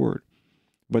strides forward.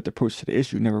 But the approach to the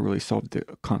issue never really solved the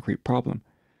concrete problem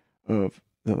of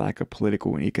the lack of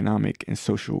political and economic and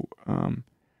social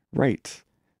rights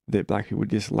that black people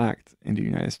just lacked in the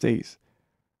United States.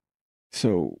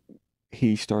 So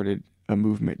he started a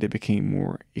movement that became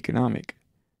more economic.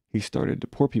 He started the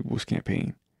Poor People's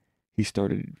Campaign. He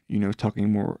started,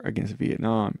 talking more against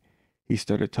Vietnam. He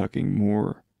started talking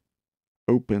more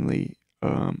openly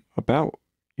about,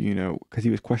 because he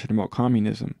was questioned about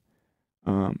communism,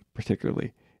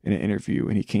 particularly in an interview,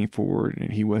 and he came forward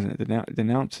and he wasn't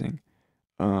denouncing,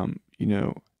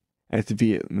 as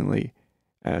vehemently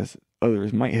as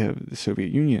others might have the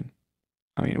Soviet Union.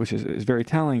 I mean, which is very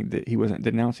telling that he wasn't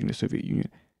denouncing the Soviet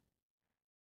Union.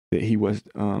 That he was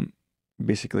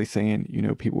basically saying,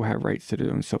 people have rights to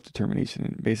their own self-determination,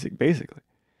 and basically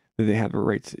that they have the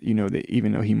rights, that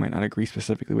even though he might not agree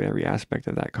specifically with every aspect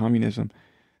of that communism,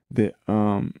 that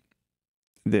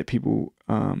that people,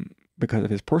 because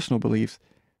of his personal beliefs,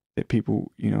 that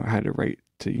people, had the right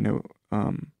to,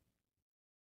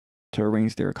 to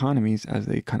arrange their economies as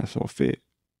they kind of saw fit.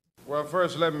 Well,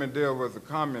 first let me deal with the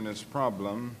communist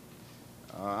problem.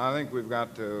 I think we've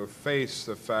got to face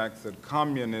the fact that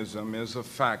communism is a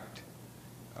fact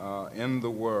in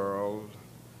the world,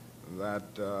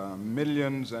 that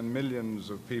millions and millions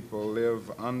of people live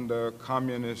under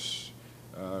communist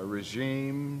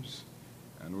regimes,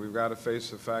 and we've got to face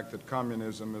the fact that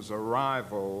communism is a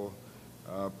rival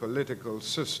political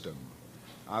system.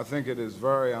 I think it is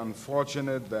very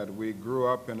unfortunate that we grew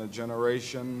up in a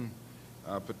generation,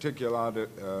 particularly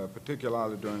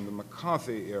during the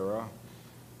McCarthy era,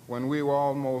 when we were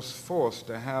almost forced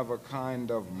to have a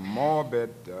kind of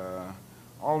morbid,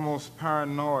 almost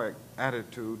paranoid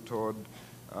attitude toward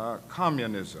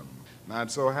communism. Now,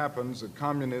 it so happens that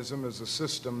communism is a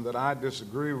system that I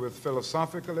disagree with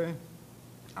philosophically.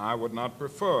 I would not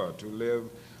prefer to live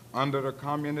under a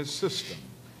communist system.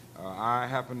 I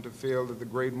happen to feel that the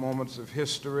great moments of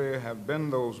history have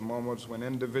been those moments when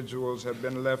individuals have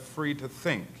been left free to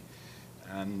think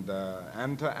and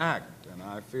to act. And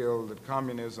I feel that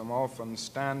communism often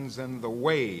stands in the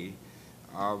way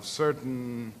of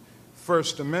certain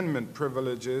First Amendment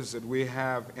privileges that we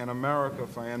have in America,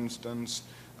 for instance,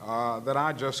 that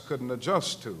I just couldn't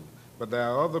adjust to. But there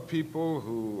are other people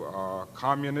who are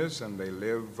communists and they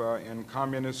live in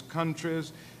communist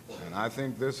countries, and I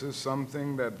think this is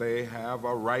something that they have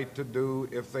a right to do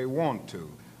if they want to.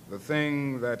 The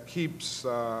thing that keeps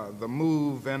the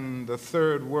move in the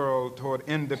third world toward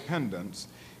independence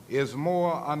is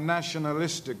more a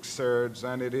nationalistic surge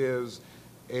than it is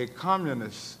a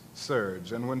communist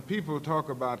surge. And when people talk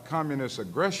about communist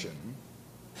aggression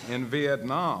in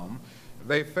Vietnam,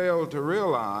 they fail to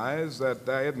realize that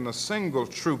there isn't a single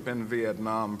troop in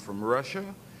Vietnam from Russia.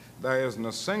 There isn't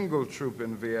a single troop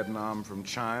in Vietnam from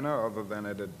China other than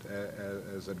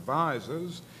as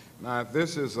advisors. Now, if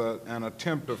this is an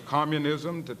attempt of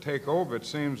communism to take over, it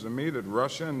seems to me that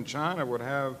Russia and China would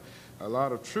have a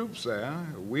lot of troops there.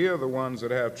 We are the ones that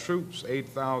have troops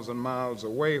 8,000 miles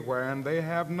away, wherein they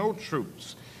have no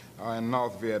troops in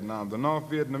North Vietnam. The North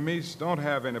Vietnamese don't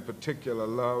have any particular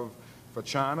love for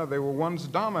China. They were once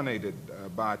dominated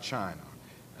by China.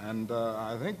 And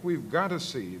I think we've got to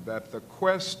see that the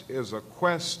quest is a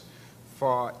quest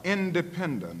for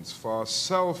independence, for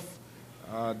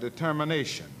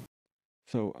self-determination.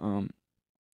 So,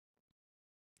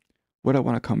 what I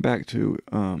want to come back to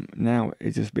now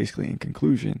is just basically in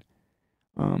conclusion,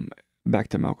 back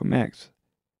to Malcolm X,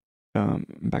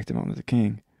 back to Martin Luther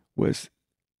King, was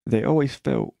they always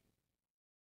felt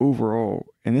overall,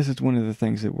 and this is one of the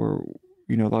things that were,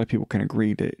 a lot of people can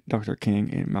agree that Dr.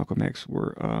 King and Malcolm X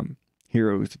were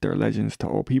heroes, that they're legends to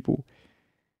all people,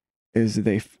 is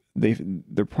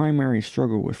their primary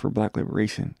struggle was for black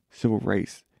liberation, civil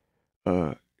rights,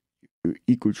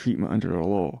 equal treatment under the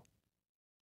law.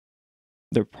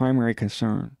 Their primary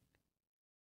concern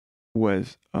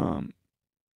was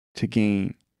to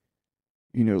gain,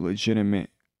 legitimate,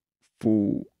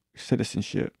 full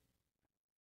citizenship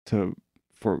for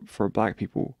black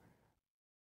people,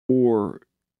 or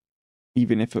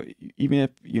even if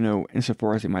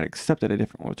insofar as they might accept a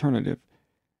different alternative,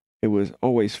 it was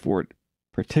always for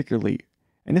particularly,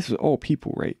 and this is all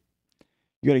people, right?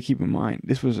 You got to keep in mind,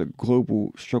 this was a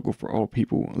global struggle for all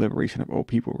people, liberation of all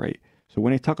people, right? So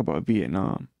when they talk about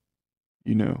Vietnam,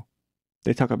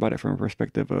 they talk about it from a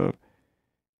perspective of,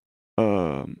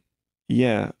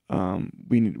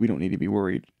 we don't need to be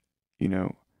worried,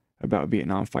 about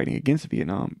Vietnam fighting against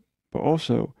Vietnam, but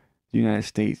also the United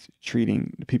States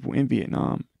treating the people in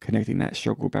Vietnam, connecting that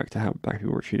struggle back to how black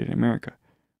people were treated in America,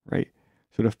 right?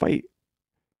 So the fight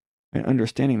and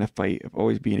understanding the fight of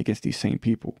always being against these same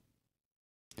people.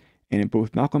 And in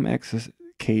both Malcolm X's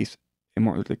case and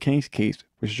Martin Luther King's case,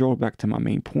 which draws back to my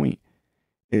main point,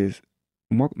 is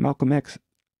Malcolm X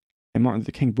and Martin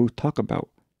Luther King both talk about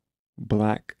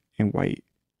black and white,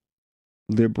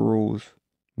 liberals,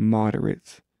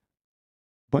 moderates,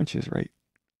 bunches, right?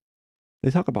 They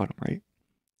talk about them, right?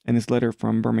 In this letter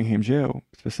from Birmingham jail,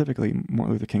 specifically,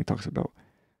 Martin Luther King talks about,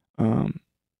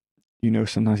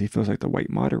 sometimes he feels like the white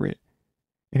moderate,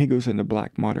 and he goes into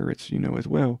black moderates, as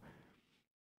well.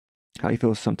 How he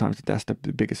feels sometimes that's the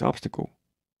biggest obstacle,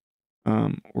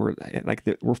 or like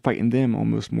we're fighting them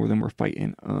almost more than we're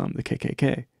fighting the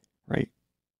KKK, right?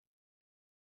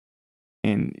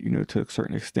 And to a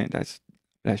certain extent, that's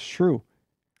true.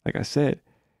 Like I said,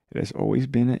 it has always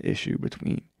been an issue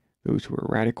between those who are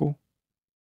radical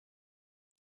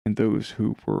and those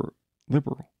who were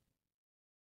liberal,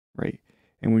 right?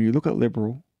 And when you look at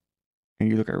liberal and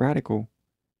you look at radical,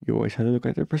 you always have to look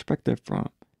at their perspective from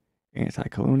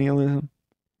anti-colonialism,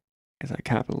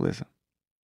 anti-capitalism,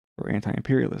 or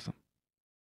anti-imperialism.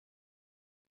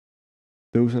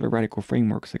 Those are the radical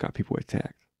frameworks that got people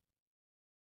attacked.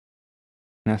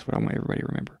 And that's what I want everybody to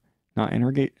remember. Not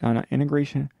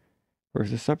integration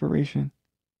versus separation.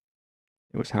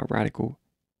 It was how radical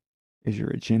is your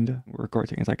agenda with regard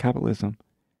to anti-capitalism,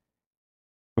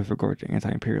 with regard to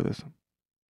anti-imperialism,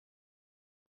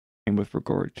 and with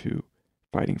regard to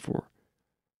fighting for,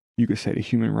 you could say, the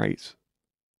human rights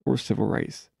or civil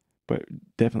rights, but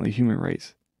definitely human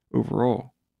rights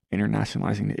overall,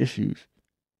 internationalizing the issues.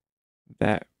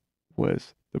 That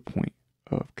was the point.